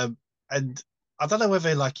 And I don't know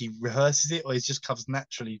whether like he rehearses it or it just comes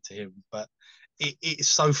naturally to him, but it's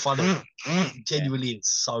so funny. Genuinely, it's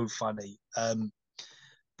so funny.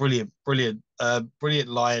 Brilliant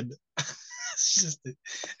line.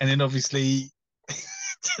 And then obviously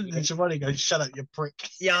Giovanni goes, "Shut up, you prick."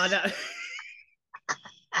 Yeah, I know.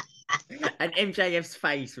 And MJF's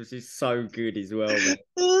face was just so good as well.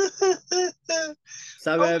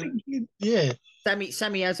 So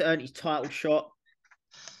Sammy has earned his title shot.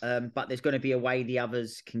 But there's going to be a way the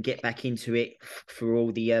others can get back into it for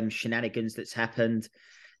all the shenanigans that's happened.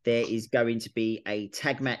 There is going to be a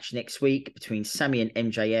tag match next week between Sammy and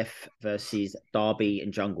MJF versus Darby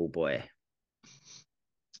and Jungle Boy.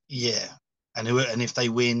 Yeah, and if they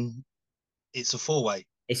win, it's a 4-way.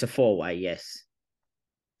 It's a 4-way, yes.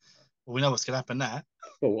 Well, we know what's going to happen now.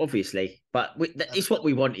 Well, obviously, but it's what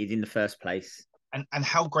we wanted in the first place. And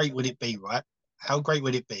how great would it be, right? How great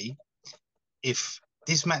would it be if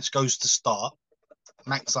this match goes to start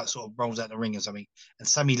Max like sort of rolls out the ring or something, and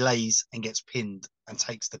Sammy lays and gets pinned and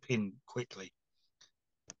takes the pin quickly,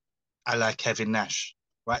 a la Kevin Nash.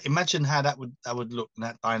 Right? Imagine how that would look in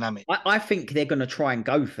that dynamic. I think they're going to try and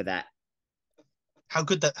go for that. How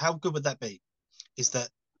good would that be? Is that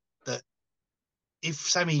if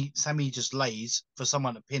Sammy just lays for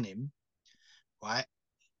someone to pin him, right?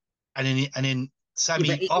 And then Yeah, but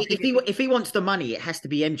Sammy if he wants the money, it has to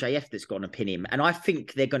be MJF that's going to pin him, and I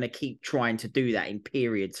think they're going to keep trying to do that in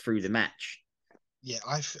periods through the match. yeah,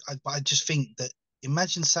 I just think that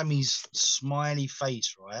imagine Sammy's smiley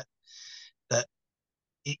face, right? That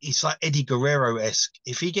it's like Eddie Guerrero-esque.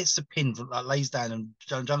 If he gets the pin, like lays down and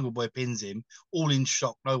Jungle Boy pins him, all in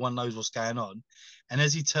shock, no one knows what's going on. And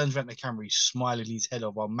as he turns around the camera, he's smiling his head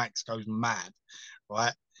off while Max goes mad,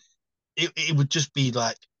 right? It would just be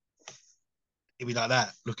like, it'd be like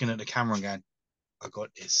that, looking at the camera and going, I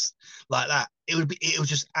got this. Like that. It would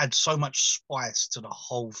just add so much spice to the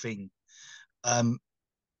whole thing. I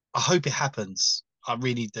hope it happens. I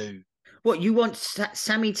really do. What, you want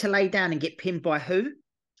Sammy to lay down and get pinned by who?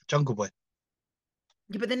 Jungle Boy.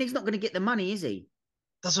 Yeah, but then he's not going to get the money, is he?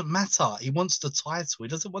 Doesn't matter. He wants the title. He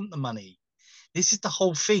doesn't want the money. This is the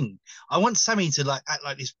whole thing. I want Sammy to like act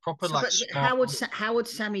like this proper So, but smart. how would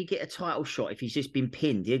Sammy get a title shot if he's just been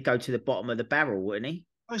pinned? He'd go to the bottom of the barrel, wouldn't he?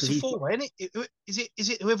 Oh, it's a four-way, isn't it? Is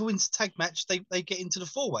it whoever wins the tag match, they get into the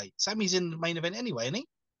four-way. Sammy's in the main event anyway, isn't he?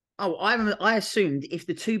 Oh, I assumed if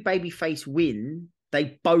the two babyface win,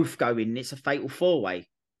 they both go in. It's a fatal four-way.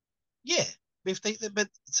 Yeah, but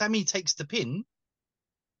Sammy takes the pin.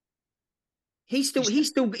 He's still in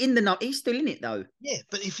it though. Yeah,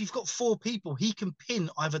 but if you've got four people, he can pin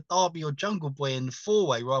either Darby or Jungle Boy in the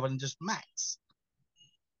four-way rather than just Max.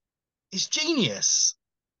 It's genius.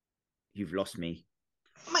 You've lost me,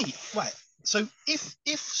 mate. Right. So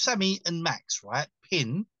if Sammy and Max, right,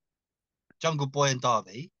 pin Jungle Boy and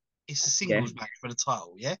Darby, it's a singles match for the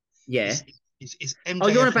title. Yeah. Yeah. It's MJF. Oh,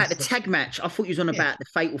 you're on about the tag match. I thought you was on about the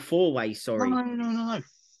fatal four-way. Sorry. No.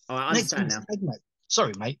 Oh, I understand now. Tag match.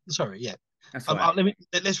 Sorry, mate. Sorry. Yeah. That's right.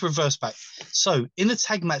 Let's reverse back. So in the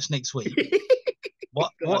tag match next week,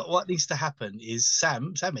 what needs to happen is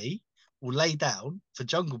Sammy will lay down for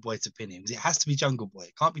Jungle Boy to pin him. It has to be Jungle Boy.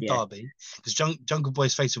 It can't be Darby because Jungle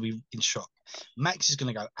Boy's face will be in shock. Max is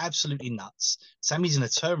going to go absolutely nuts. Sammy's going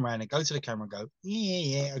to turn around and go to the camera and go,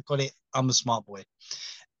 yeah, I got it. I'm a smart boy.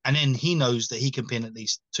 And then he knows that he can pin at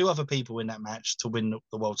least two other people in that match to win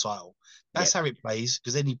the world title. That's how it plays,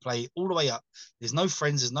 because then you play all the way up. There's no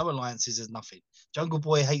friends, there's no alliances, there's nothing. Jungle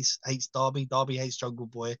Boy hates Darby, Darby hates Jungle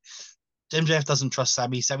Boy. MJF doesn't trust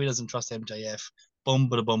Sammy, Sammy doesn't trust MJF. Boom,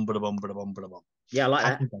 bada boom, bada boom, bada boom, bada boom. Yeah, I like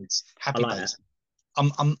Happy that. days. Happy days.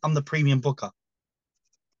 That. I'm the premium booker.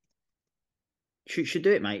 Should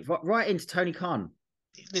do it, mate. Right into Tony Khan.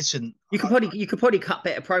 Listen, you could probably cut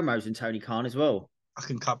better promos than Tony Khan as well. I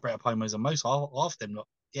can cut better promos than most. Half them, lot.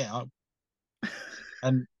 Yeah.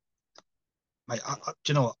 Mate, do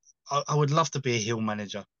you know what? I would love to be a heel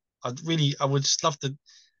manager. I would just love to.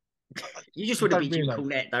 You just want to be Jim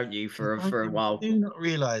Cornette, don't you, for a while? I do not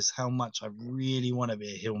realise how much I really want to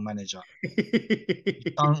be a heel manager.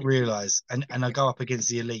 You don't realise. And I go up against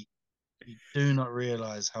the elite. You do not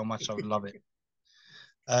realise how much I would love it.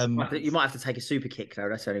 You might have to take a super kick, though.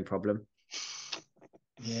 That's the only problem.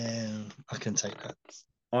 Yeah, I can take that.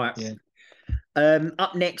 All right. Yeah.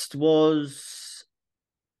 Up next was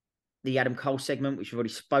the Adam Cole segment, which we've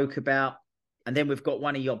already spoke about. And then we've got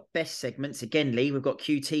one of your best segments. Again, Lee, we've got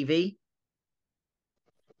QTV.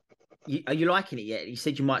 Are you liking it yet? You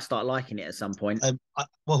said you might start liking it at some point.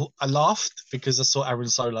 I laughed because I saw Aaron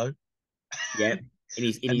Solo. Yeah, in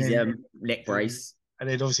his neck brace. And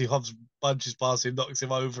then obviously Hobbs bunches past him, knocks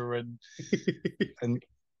him over, and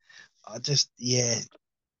I just,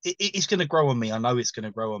 it's going to grow on me. I know it's going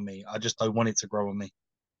to grow on me. I just don't want it to grow on me.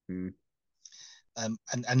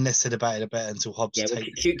 And less said about it, the better, until Hobbs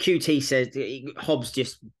takes QT says Hobbs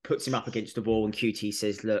just puts him up against the wall, and QT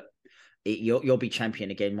says, "Look, you'll be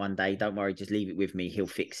champion again one day. Don't worry, just leave it with me. He'll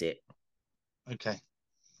fix it." Okay.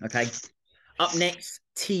 Up next,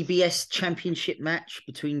 TBS Championship match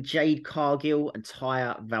between Jade Cargill and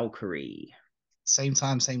Taya Valkyrie. Same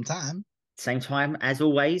time as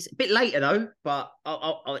always. A bit later though, but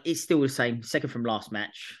it's still the same. Second from last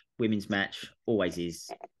match, women's match, always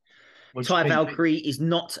is. Taya Valkyrie is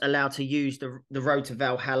not allowed to use the road to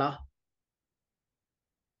Valhalla.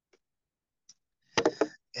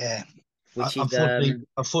 Yeah.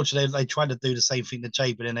 Unfortunately, they tried to do the same thing to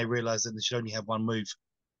Jade, but then they realised that they should only have one move.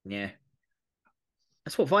 Yeah.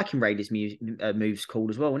 That's what Viking Raiders move's called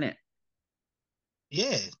as well, isn't it?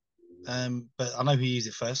 Yeah. But I know who used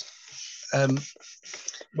it first. What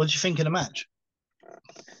did you think of the match?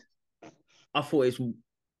 I thought it was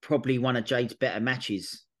probably one of Jade's better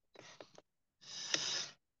matches.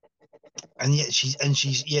 And yet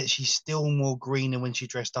she's still more green than when she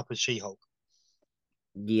dressed up as She-Hulk.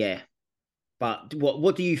 Yeah. But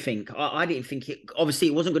what do you think? I didn't think it. Obviously,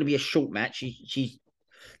 it wasn't going to be a short match.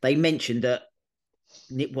 They mentioned that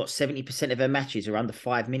 70% of her matches are under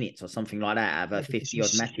 5 minutes or something like that out of her Yeah, because 50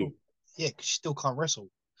 odd matches. because she still can't wrestle.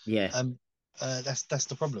 Yeah, That's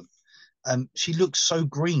the problem. She looks so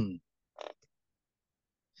green.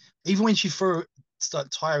 Even when she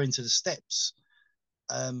started Tyre into the steps,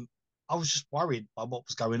 I was just worried by what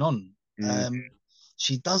was going on. mm.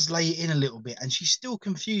 She does lay it in a little bit, and she's still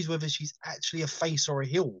confused whether she's actually a face or a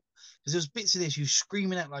heel. Because there's bits of this she was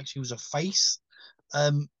screaming at like she was a face.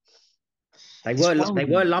 Um, it's They were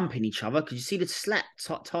worrying. lumping each other. Could you see the slap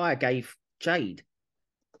Tyre gave Jade?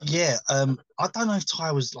 Yeah, I don't know if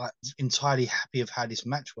Ty was like entirely happy of how this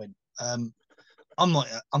match went. I'm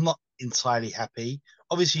not entirely happy.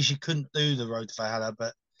 Obviously, she couldn't do the Road to Valhalla,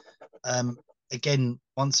 but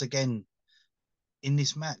once again, in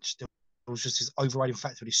this match, there was just this overriding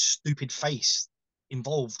factor, this stupid face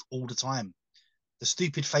involved all the time. The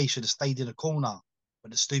stupid face should have stayed in a corner,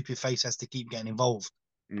 but the stupid face has to keep getting involved.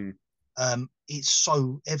 Mm. It's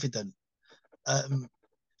so evident.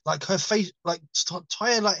 Like her face, like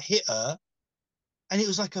Tyre like hit her, and it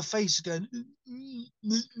was like her face going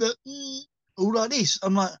all like this.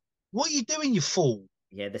 I'm like, what are you doing, you fool?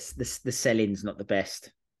 Yeah, the selling's not the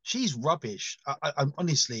best. She's rubbish. I'm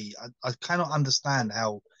honestly, I cannot understand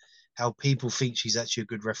how people think she's actually a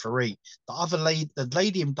good referee. The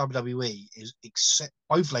lady in WWE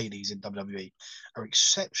both ladies in WWE are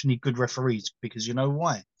exceptionally good referees because you know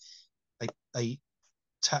why? They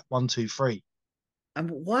tap 1, 2, 3. And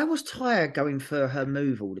why was Tyre going for her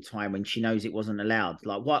move all the time when she knows it wasn't allowed?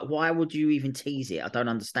 Like, why would you even tease it? I don't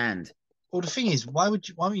understand. Well, the thing is, why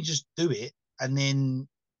don't you just do it and then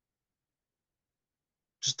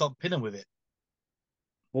just stop pinning with it?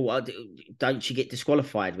 Well, don't she get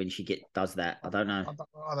disqualified when she does that? I don't know.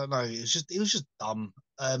 I don't know. It was just dumb.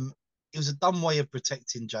 It was a dumb way of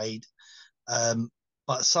protecting Jade.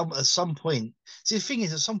 But at some point, see the thing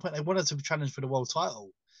is, at some point they wanted to challenge for the world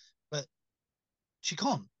title, but she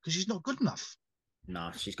can't because she's not good enough.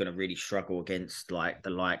 No, she's going to really struggle against like the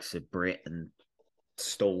likes of Britt and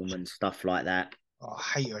Storm and stuff like that. Oh,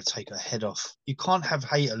 I hate her to take her head off. You can't have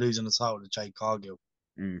Hater losing the title to Jade Cargill.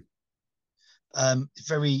 Mm.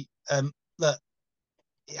 Very look,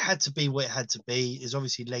 it had to be what it had to be. There's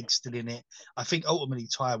obviously legs still in it. I think ultimately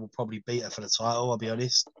Tyre will probably beat her for the title. I'll be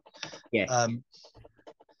honest. Yeah.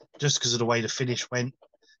 Just because of the way the finish went.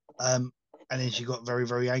 And then she got very,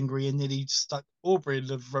 very angry and nearly stuck Aubrey in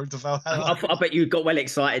the Road to Valhalla. I bet you got well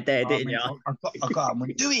excited there, didn't you? I got up and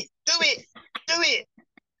went, do it, do it, do it,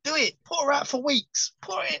 do it. Put her out for weeks.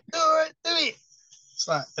 Put it, do it. It's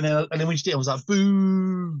like, and then when she did, I was like,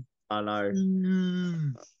 boo. I know.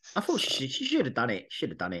 Boo. I thought she should have done it. Should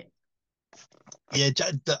have done it. Yeah,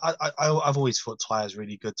 I've always thought Tyre's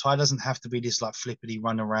really good. Tyre doesn't have to be this like flippity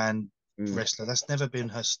run around wrestler. That's never been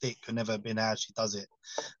her stick and never been how she does it.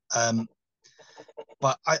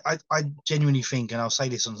 But I genuinely think, and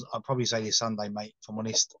I'll probably say this Sunday, mate, if I'm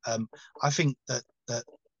honest. I think that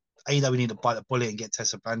AEW need to bite the bullet and get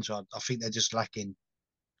Tessa Blanchard. I think they're just lacking.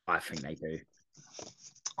 I think they do.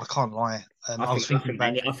 I can't lie. I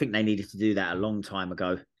think they needed to do that a long time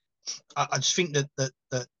ago. I just think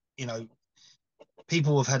that you know,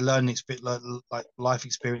 people have had learning experience, like life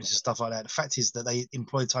experiences, stuff like that. The fact is that they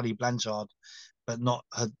employed Tully Blanchard, but not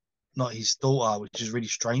his daughter, which is really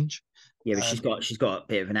strange. Yeah, but she's got a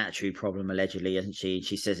bit of an attitude problem allegedly, hasn't she?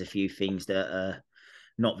 She says a few things that are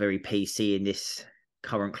not very PC in this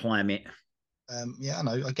current climate. Yeah, I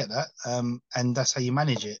know, I get that. And that's how you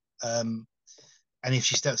manage it. And if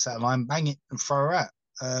she steps out of line, bang it and throw her out.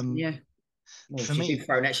 Yeah. Well, she's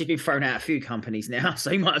been thrown out a few companies now,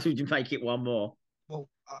 so you might as well just make it one more. Well,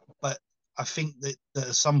 but I think that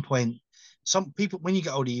at some point, some people, when you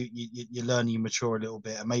get older, you learn, you mature a little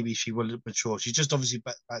bit, and maybe she will mature. She's just obviously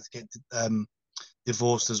about to get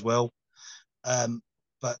divorced as well.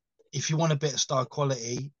 But if you want a bit of star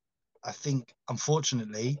quality, I think,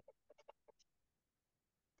 unfortunately,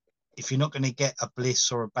 if you're not going to get a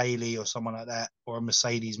Bliss or a Bailey or someone like that, or a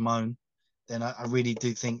Mercedes Moan, then I really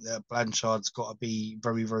do think that Blanchard's got to be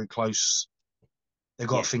very, very close. They've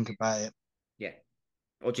got to think about it. Yeah.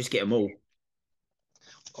 Or just get them all.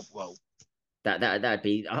 Oh, well, that'd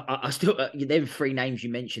be. I still them three names you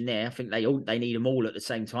mentioned there. I think they need them all at the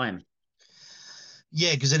same time.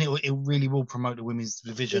 Yeah, because then it really will promote the women's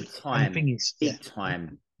division. Big time. And the thing is, big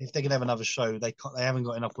time. If they can have another show, they haven't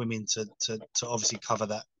got enough women to obviously cover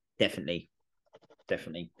that. Definitely.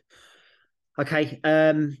 Okay.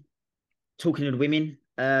 Talking to the women,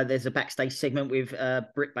 there's a backstage segment with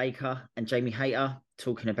Britt Baker and Jamie Hayter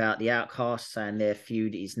talking about the Outcasts and their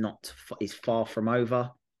feud is far from over.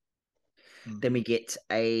 Mm. Then we get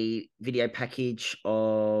a video package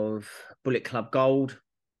of Bullet Club Gold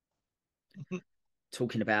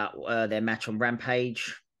talking about their match on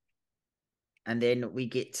Rampage. And then we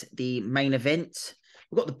get the main event.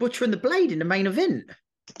 We've got the Butcher and the Blade in the main event.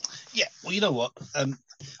 Yeah, well, you know what?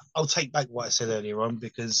 I'll take back what I said earlier on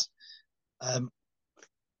because I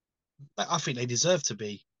think they deserve to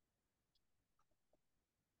be.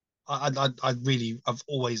 I've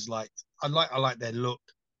always liked. I like their look.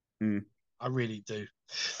 Mm. I really do.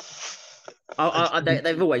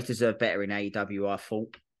 They've always deserved better in AEW, I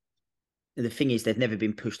thought. The thing is, they've never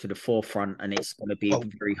been pushed to the forefront, and it's going to be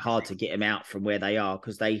very hard to get them out from where they are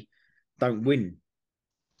because they don't win.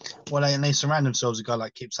 Well, they surround themselves with a guy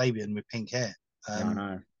like Kip Sabian with pink hair. Yeah, I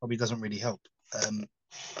know. Probably doesn't really help.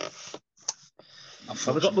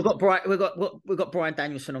 But we've got Brian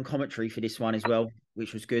Danielson on commentary for this one as well,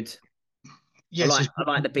 which was good. Yes, I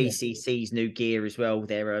like the BCC's new gear as well.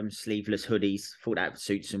 Their sleeveless hoodies. Thought that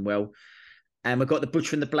suits them well. And we've got the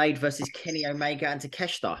Butcher and the Blade versus Kenny Omega and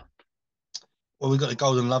Takeshita. Well, we've got the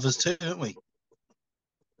Golden Lovers too, haven't we?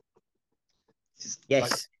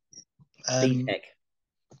 Yes.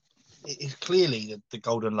 It's clearly the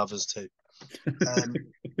Golden Lovers too.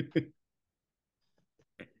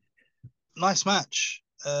 Nice match.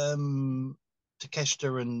 Takeshita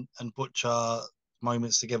and Butcher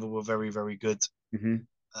moments together were very, very good.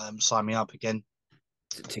 Mm-hmm. Sign me up again.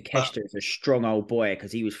 Takeshita is a strong old boy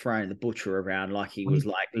because he was throwing the Butcher around like he was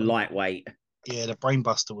like lightweight. Yeah, the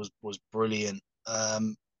Brainbuster was brilliant. Yeah,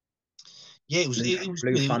 it was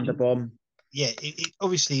Blue Thunder Bomb. Yeah,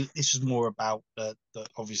 obviously this was more about the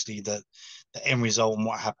end result and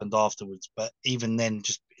what happened afterwards. But even then,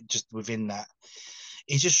 just within that,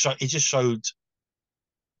 it just showed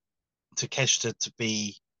Takeshita to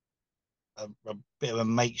be a bit of a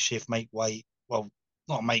makeshift make weight. Well,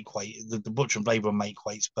 not make weight. The Butcher and Blade were make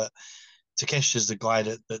weights, but Takeshita's the guy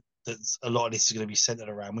that's a lot of this is going to be centered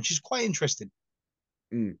around, which is quite interesting.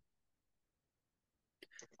 Mm.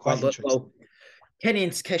 Quite interesting. Well, Kenny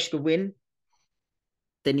and Takeshita win.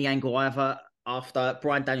 Then the angle after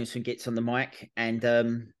Brian Danielson gets on the mic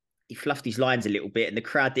and he fluffed his lines a little bit and the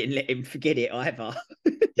crowd didn't let him forget it either.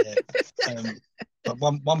 Yeah. But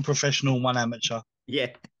one professional, one amateur. Yeah.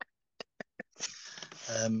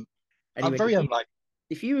 Anyway, I'm very unlike.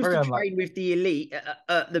 If you was to train with the elite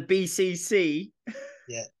at the BCC.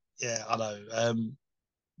 Yeah, I know.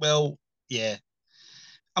 Well, yeah.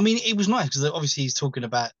 I mean, it was nice because obviously he's talking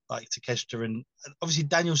about like Takeshita and obviously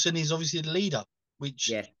Danielson is obviously the leader,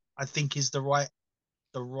 which I think is the right.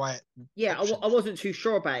 Yeah, I wasn't too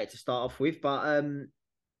sure about it to start off with, but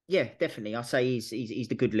yeah, definitely, I say he's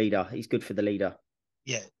the good leader. He's good for the leader.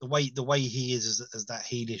 Yeah, the way he is as that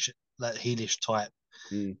heelish type.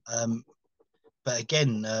 Mm. But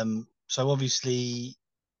again, so obviously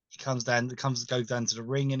he goes down to the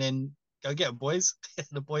ring and then go get him, boys.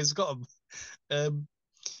 The boys got him.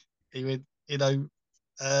 He went, they're going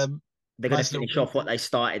to finish off what they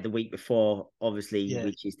started the week before, obviously,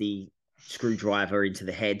 which is the screwdriver into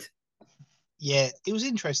the head. Yeah, it was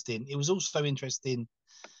interesting. It was also interesting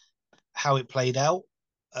how it played out.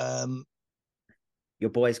 Your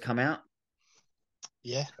boys come out.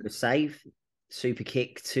 Yeah. For the save. Super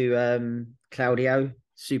kick to Claudio.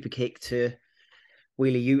 Super kick to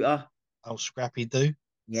Wheeler Yuta. Oh, Scrappy Doo.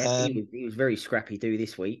 Yeah, he was very Scrappy Doo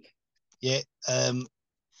this week. Yeah.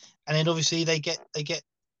 And then obviously they get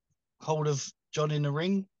hold of John in the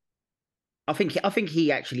ring. I think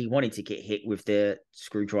he actually wanted to get hit with the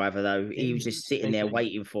screwdriver though. He was just sitting there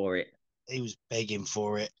waiting for it. He was begging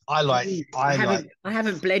for it. I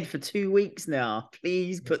haven't bled for 2 weeks now.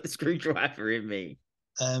 Please put the screwdriver in me.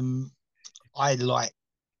 I like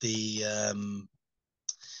the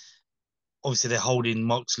obviously they're holding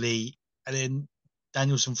Moxley and then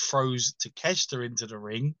Danielson throws Takeshita into the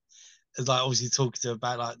ring. It's like obviously talking to him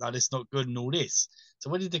about like, no, that's not good and all this. So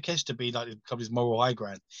when did Takeshita become his moral high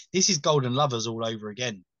ground? This is Golden Lovers all over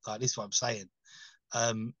again. Like this is what I'm saying.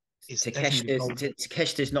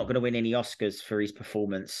 Takeshita's not going to win any Oscars for his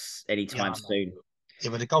performance anytime soon. Yeah,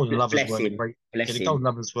 but the Golden Lovers weren't great. The Golden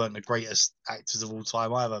Lovers weren't the greatest actors of all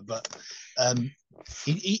time either. But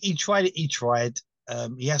he tried it. He tried.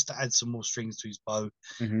 He has to add some more strings to his bow.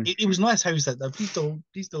 Mm-hmm. It was nice how he said, "No, please don't."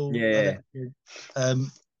 Yeah.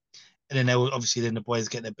 And then the boys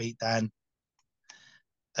get their beat down,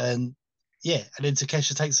 and yeah, and then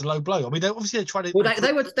Takeshita takes a low blow. I mean, they tried to. Well,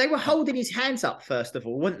 they were holding his hands up first of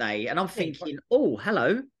all, weren't they? And I'm thinking, oh,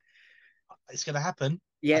 hello, it's going to happen.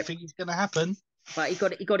 I Yeah, think it's going to happen. but he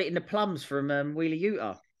got it in the plums from Wheeler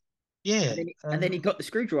Utah, Yeah, and then he got the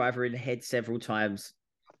screwdriver in the head several times.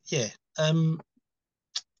 yeah, um,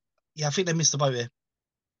 yeah. I think they missed the boat here.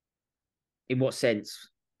 In what sense?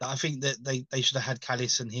 I think that they should have had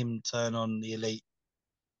Callis and him turn on the elite.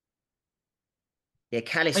 Yeah,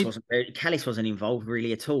 Maybe, Callis wasn't involved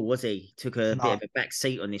really at all, was he? Took a bit no, of a back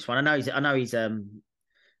seat on this one. I know he's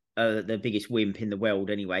the biggest wimp in the world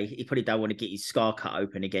anyway. He probably don't want to get his scar cut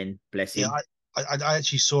open again, bless yeah. him. I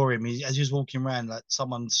actually saw him as he was walking around. Like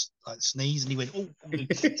someone's like sneezed, and he went, "Oh!" He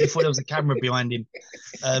thought there was a camera behind him.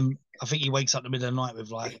 I think he wakes up in the middle of the night with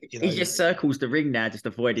like, He just circles the ring now, just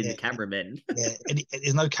avoiding the yeah, cameramen. yeah. And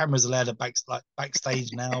there's no cameras allowed at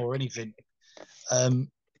backstage now or anything. Um,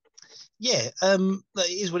 yeah, it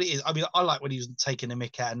is what it is. I mean, I like when he was taking the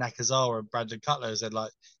mick out of Nakazawa and Brandon Cutler and said,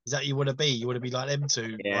 like, is that you want to be? You want to be like them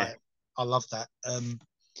two? Yeah. Like, I love that.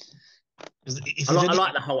 'Cause if I there's like I any,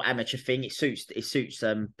 like the whole amateur thing. It suits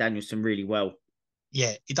Danielson really well.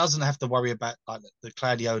 yeah, it doesn't have to worry about like the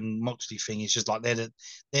Claudio and Moxley thing. It's just like they're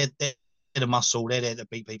the muscle. They're there to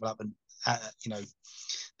beat people up, and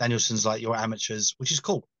Danielson's like your amateurs, which is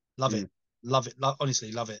cool. Love it, Mm. love it.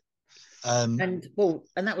 Honestly, love it. And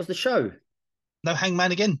that was the show. No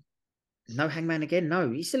Hangman again. No Hangman again.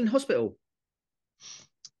 No, he's still in hospital.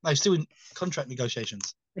 No, still in contract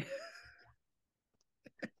negotiations.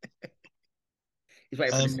 He's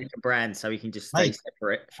waiting for the Um, second brand so he can just stay Mate,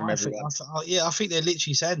 separate from everyone. yeah, I think they're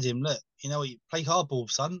literally saying to him, look, you play hardball,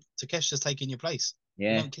 son. Takeshita's taking your place. We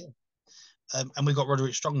Yeah, don't care. And we've got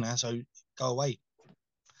Roderick Strong now, so go away.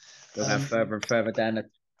 you're going Um, further and further down the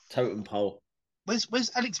totem pole.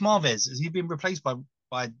 where's Alex Marvez? Has he been replaced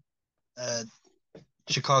by uh,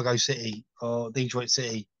 Chicago City or Detroit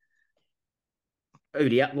City? Oh,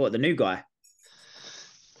 the new guy?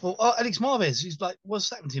 Well, Alex Marvez, he's like, what's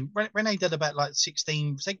happened to him? Renee did about like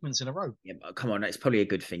 16 segments in a row. Yeah, but come on, it's probably a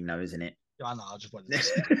good thing though, isn't it? I know, I just wanted to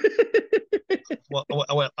say. Well,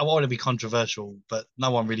 I want to be controversial, but no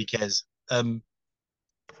one really cares. No,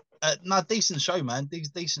 decent show, man.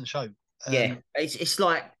 Decent show. Yeah, Um, it's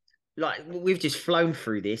like we've just flown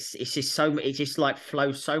through this. It's just it just like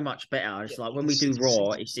flows so much better. It's yeah, like when we do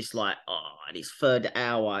Raw, it's just like this third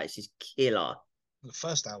hour, it's just killer. the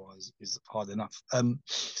first hour is hard enough.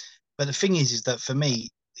 But the thing is that for me,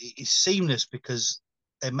 it's seamless because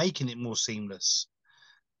they're making it more seamless.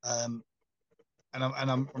 Um, and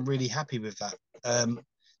I'm really happy with that.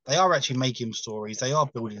 They are actually making stories. They are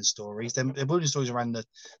building stories. They're building stories around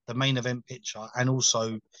the main event picture, and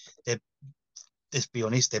also they're, let's be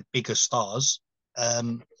honest, they're bigger stars.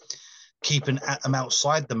 Keeping them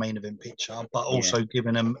outside the main event picture, but Yeah, also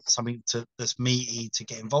giving them something that's meaty to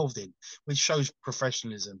get involved in, which shows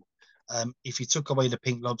professionalism. If you took away the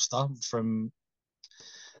pink lobster from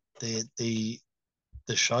the the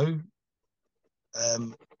the show,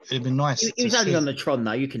 it'd have been nice he to was only on the see. Tron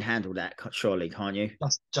though. You can handle that, surely, can't you?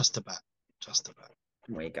 Just about, just about.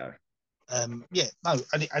 There you go. Yeah, no,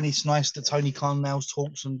 and it's nice that Tony Khan now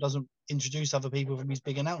talks and doesn't introduce other people from his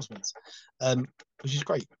big announcements, which is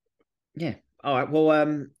great. Yeah. All right.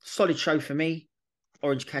 Well, solid show for me.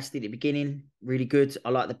 Orange Cassidy at the beginning, really good. I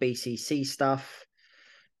like the BCC stuff.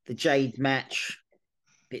 The Jade match,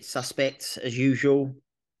 bit suspect as usual,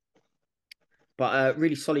 but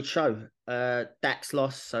really solid show. Dax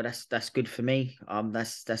lost, so that's good for me.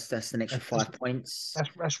 That's an extra That's, 5 points.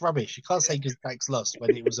 that's rubbish. You can't say because Dax lost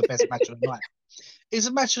when it was the best match of the night. It's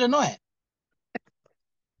a match of the night.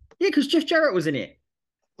 Yeah, because Jeff Jarrett was in it.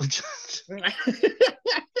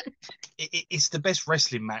 It's the best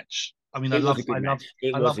wrestling match. I mean, It was a good match.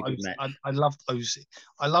 It I was love, a good match. I love OC.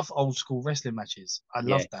 I love old school wrestling matches. I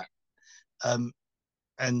Yeah, love that.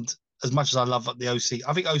 And as much as I love the OC,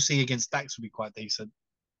 I think OC against Dax would be quite decent.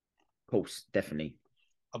 of course, definitely.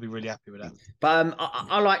 I'll be really happy with that. But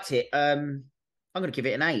I liked it. I'm gonna give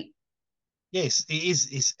it an 8. Yes, it is.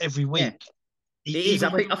 It's every Yeah, week. it is. Even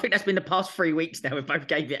I when think that's been the past 3 weeks now. We both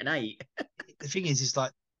gave it an 8. the thing is, it's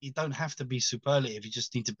like you don't have to be superlative. You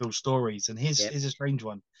just need to build stories. And Yep. here's a strange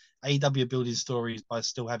one: AEW are building stories by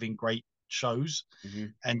still having great shows, Mm-hmm.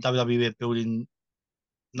 and WWE are building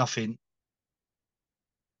nothing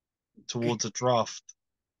towards a draft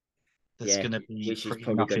that's Yeah, going to be which is pretty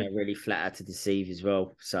probably going nothing. to really flatter to deceive as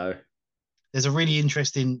well. So There's a really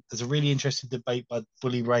interesting debate by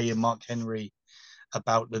Bully Ray and Mark Henry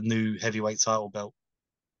about the new heavyweight title belt.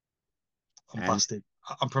 I'm and busted.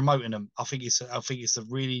 I'm promoting them. I think it's a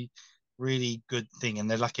really, really good thing, and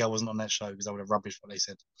they're lucky I wasn't on that show because I would have rubbish what they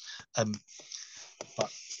said. Um,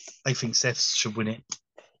 but they think Seth should win it.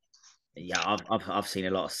 yeah, I've seen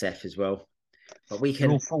a lot of Seth as well. But we They're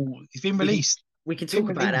all can full. He's been we can released. we can It's talk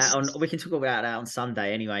been about that released. on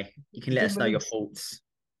Sunday anyway. You can It's let been us know your released. thoughts.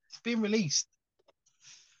 It's been released.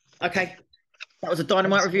 Okay. That was a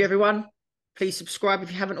Dynamite review, everyone. Please subscribe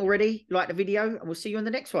if you haven't already. Like the video, and we'll see you on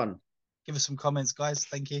the next one. Give us some comments, guys.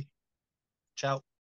 Thank you. Ciao.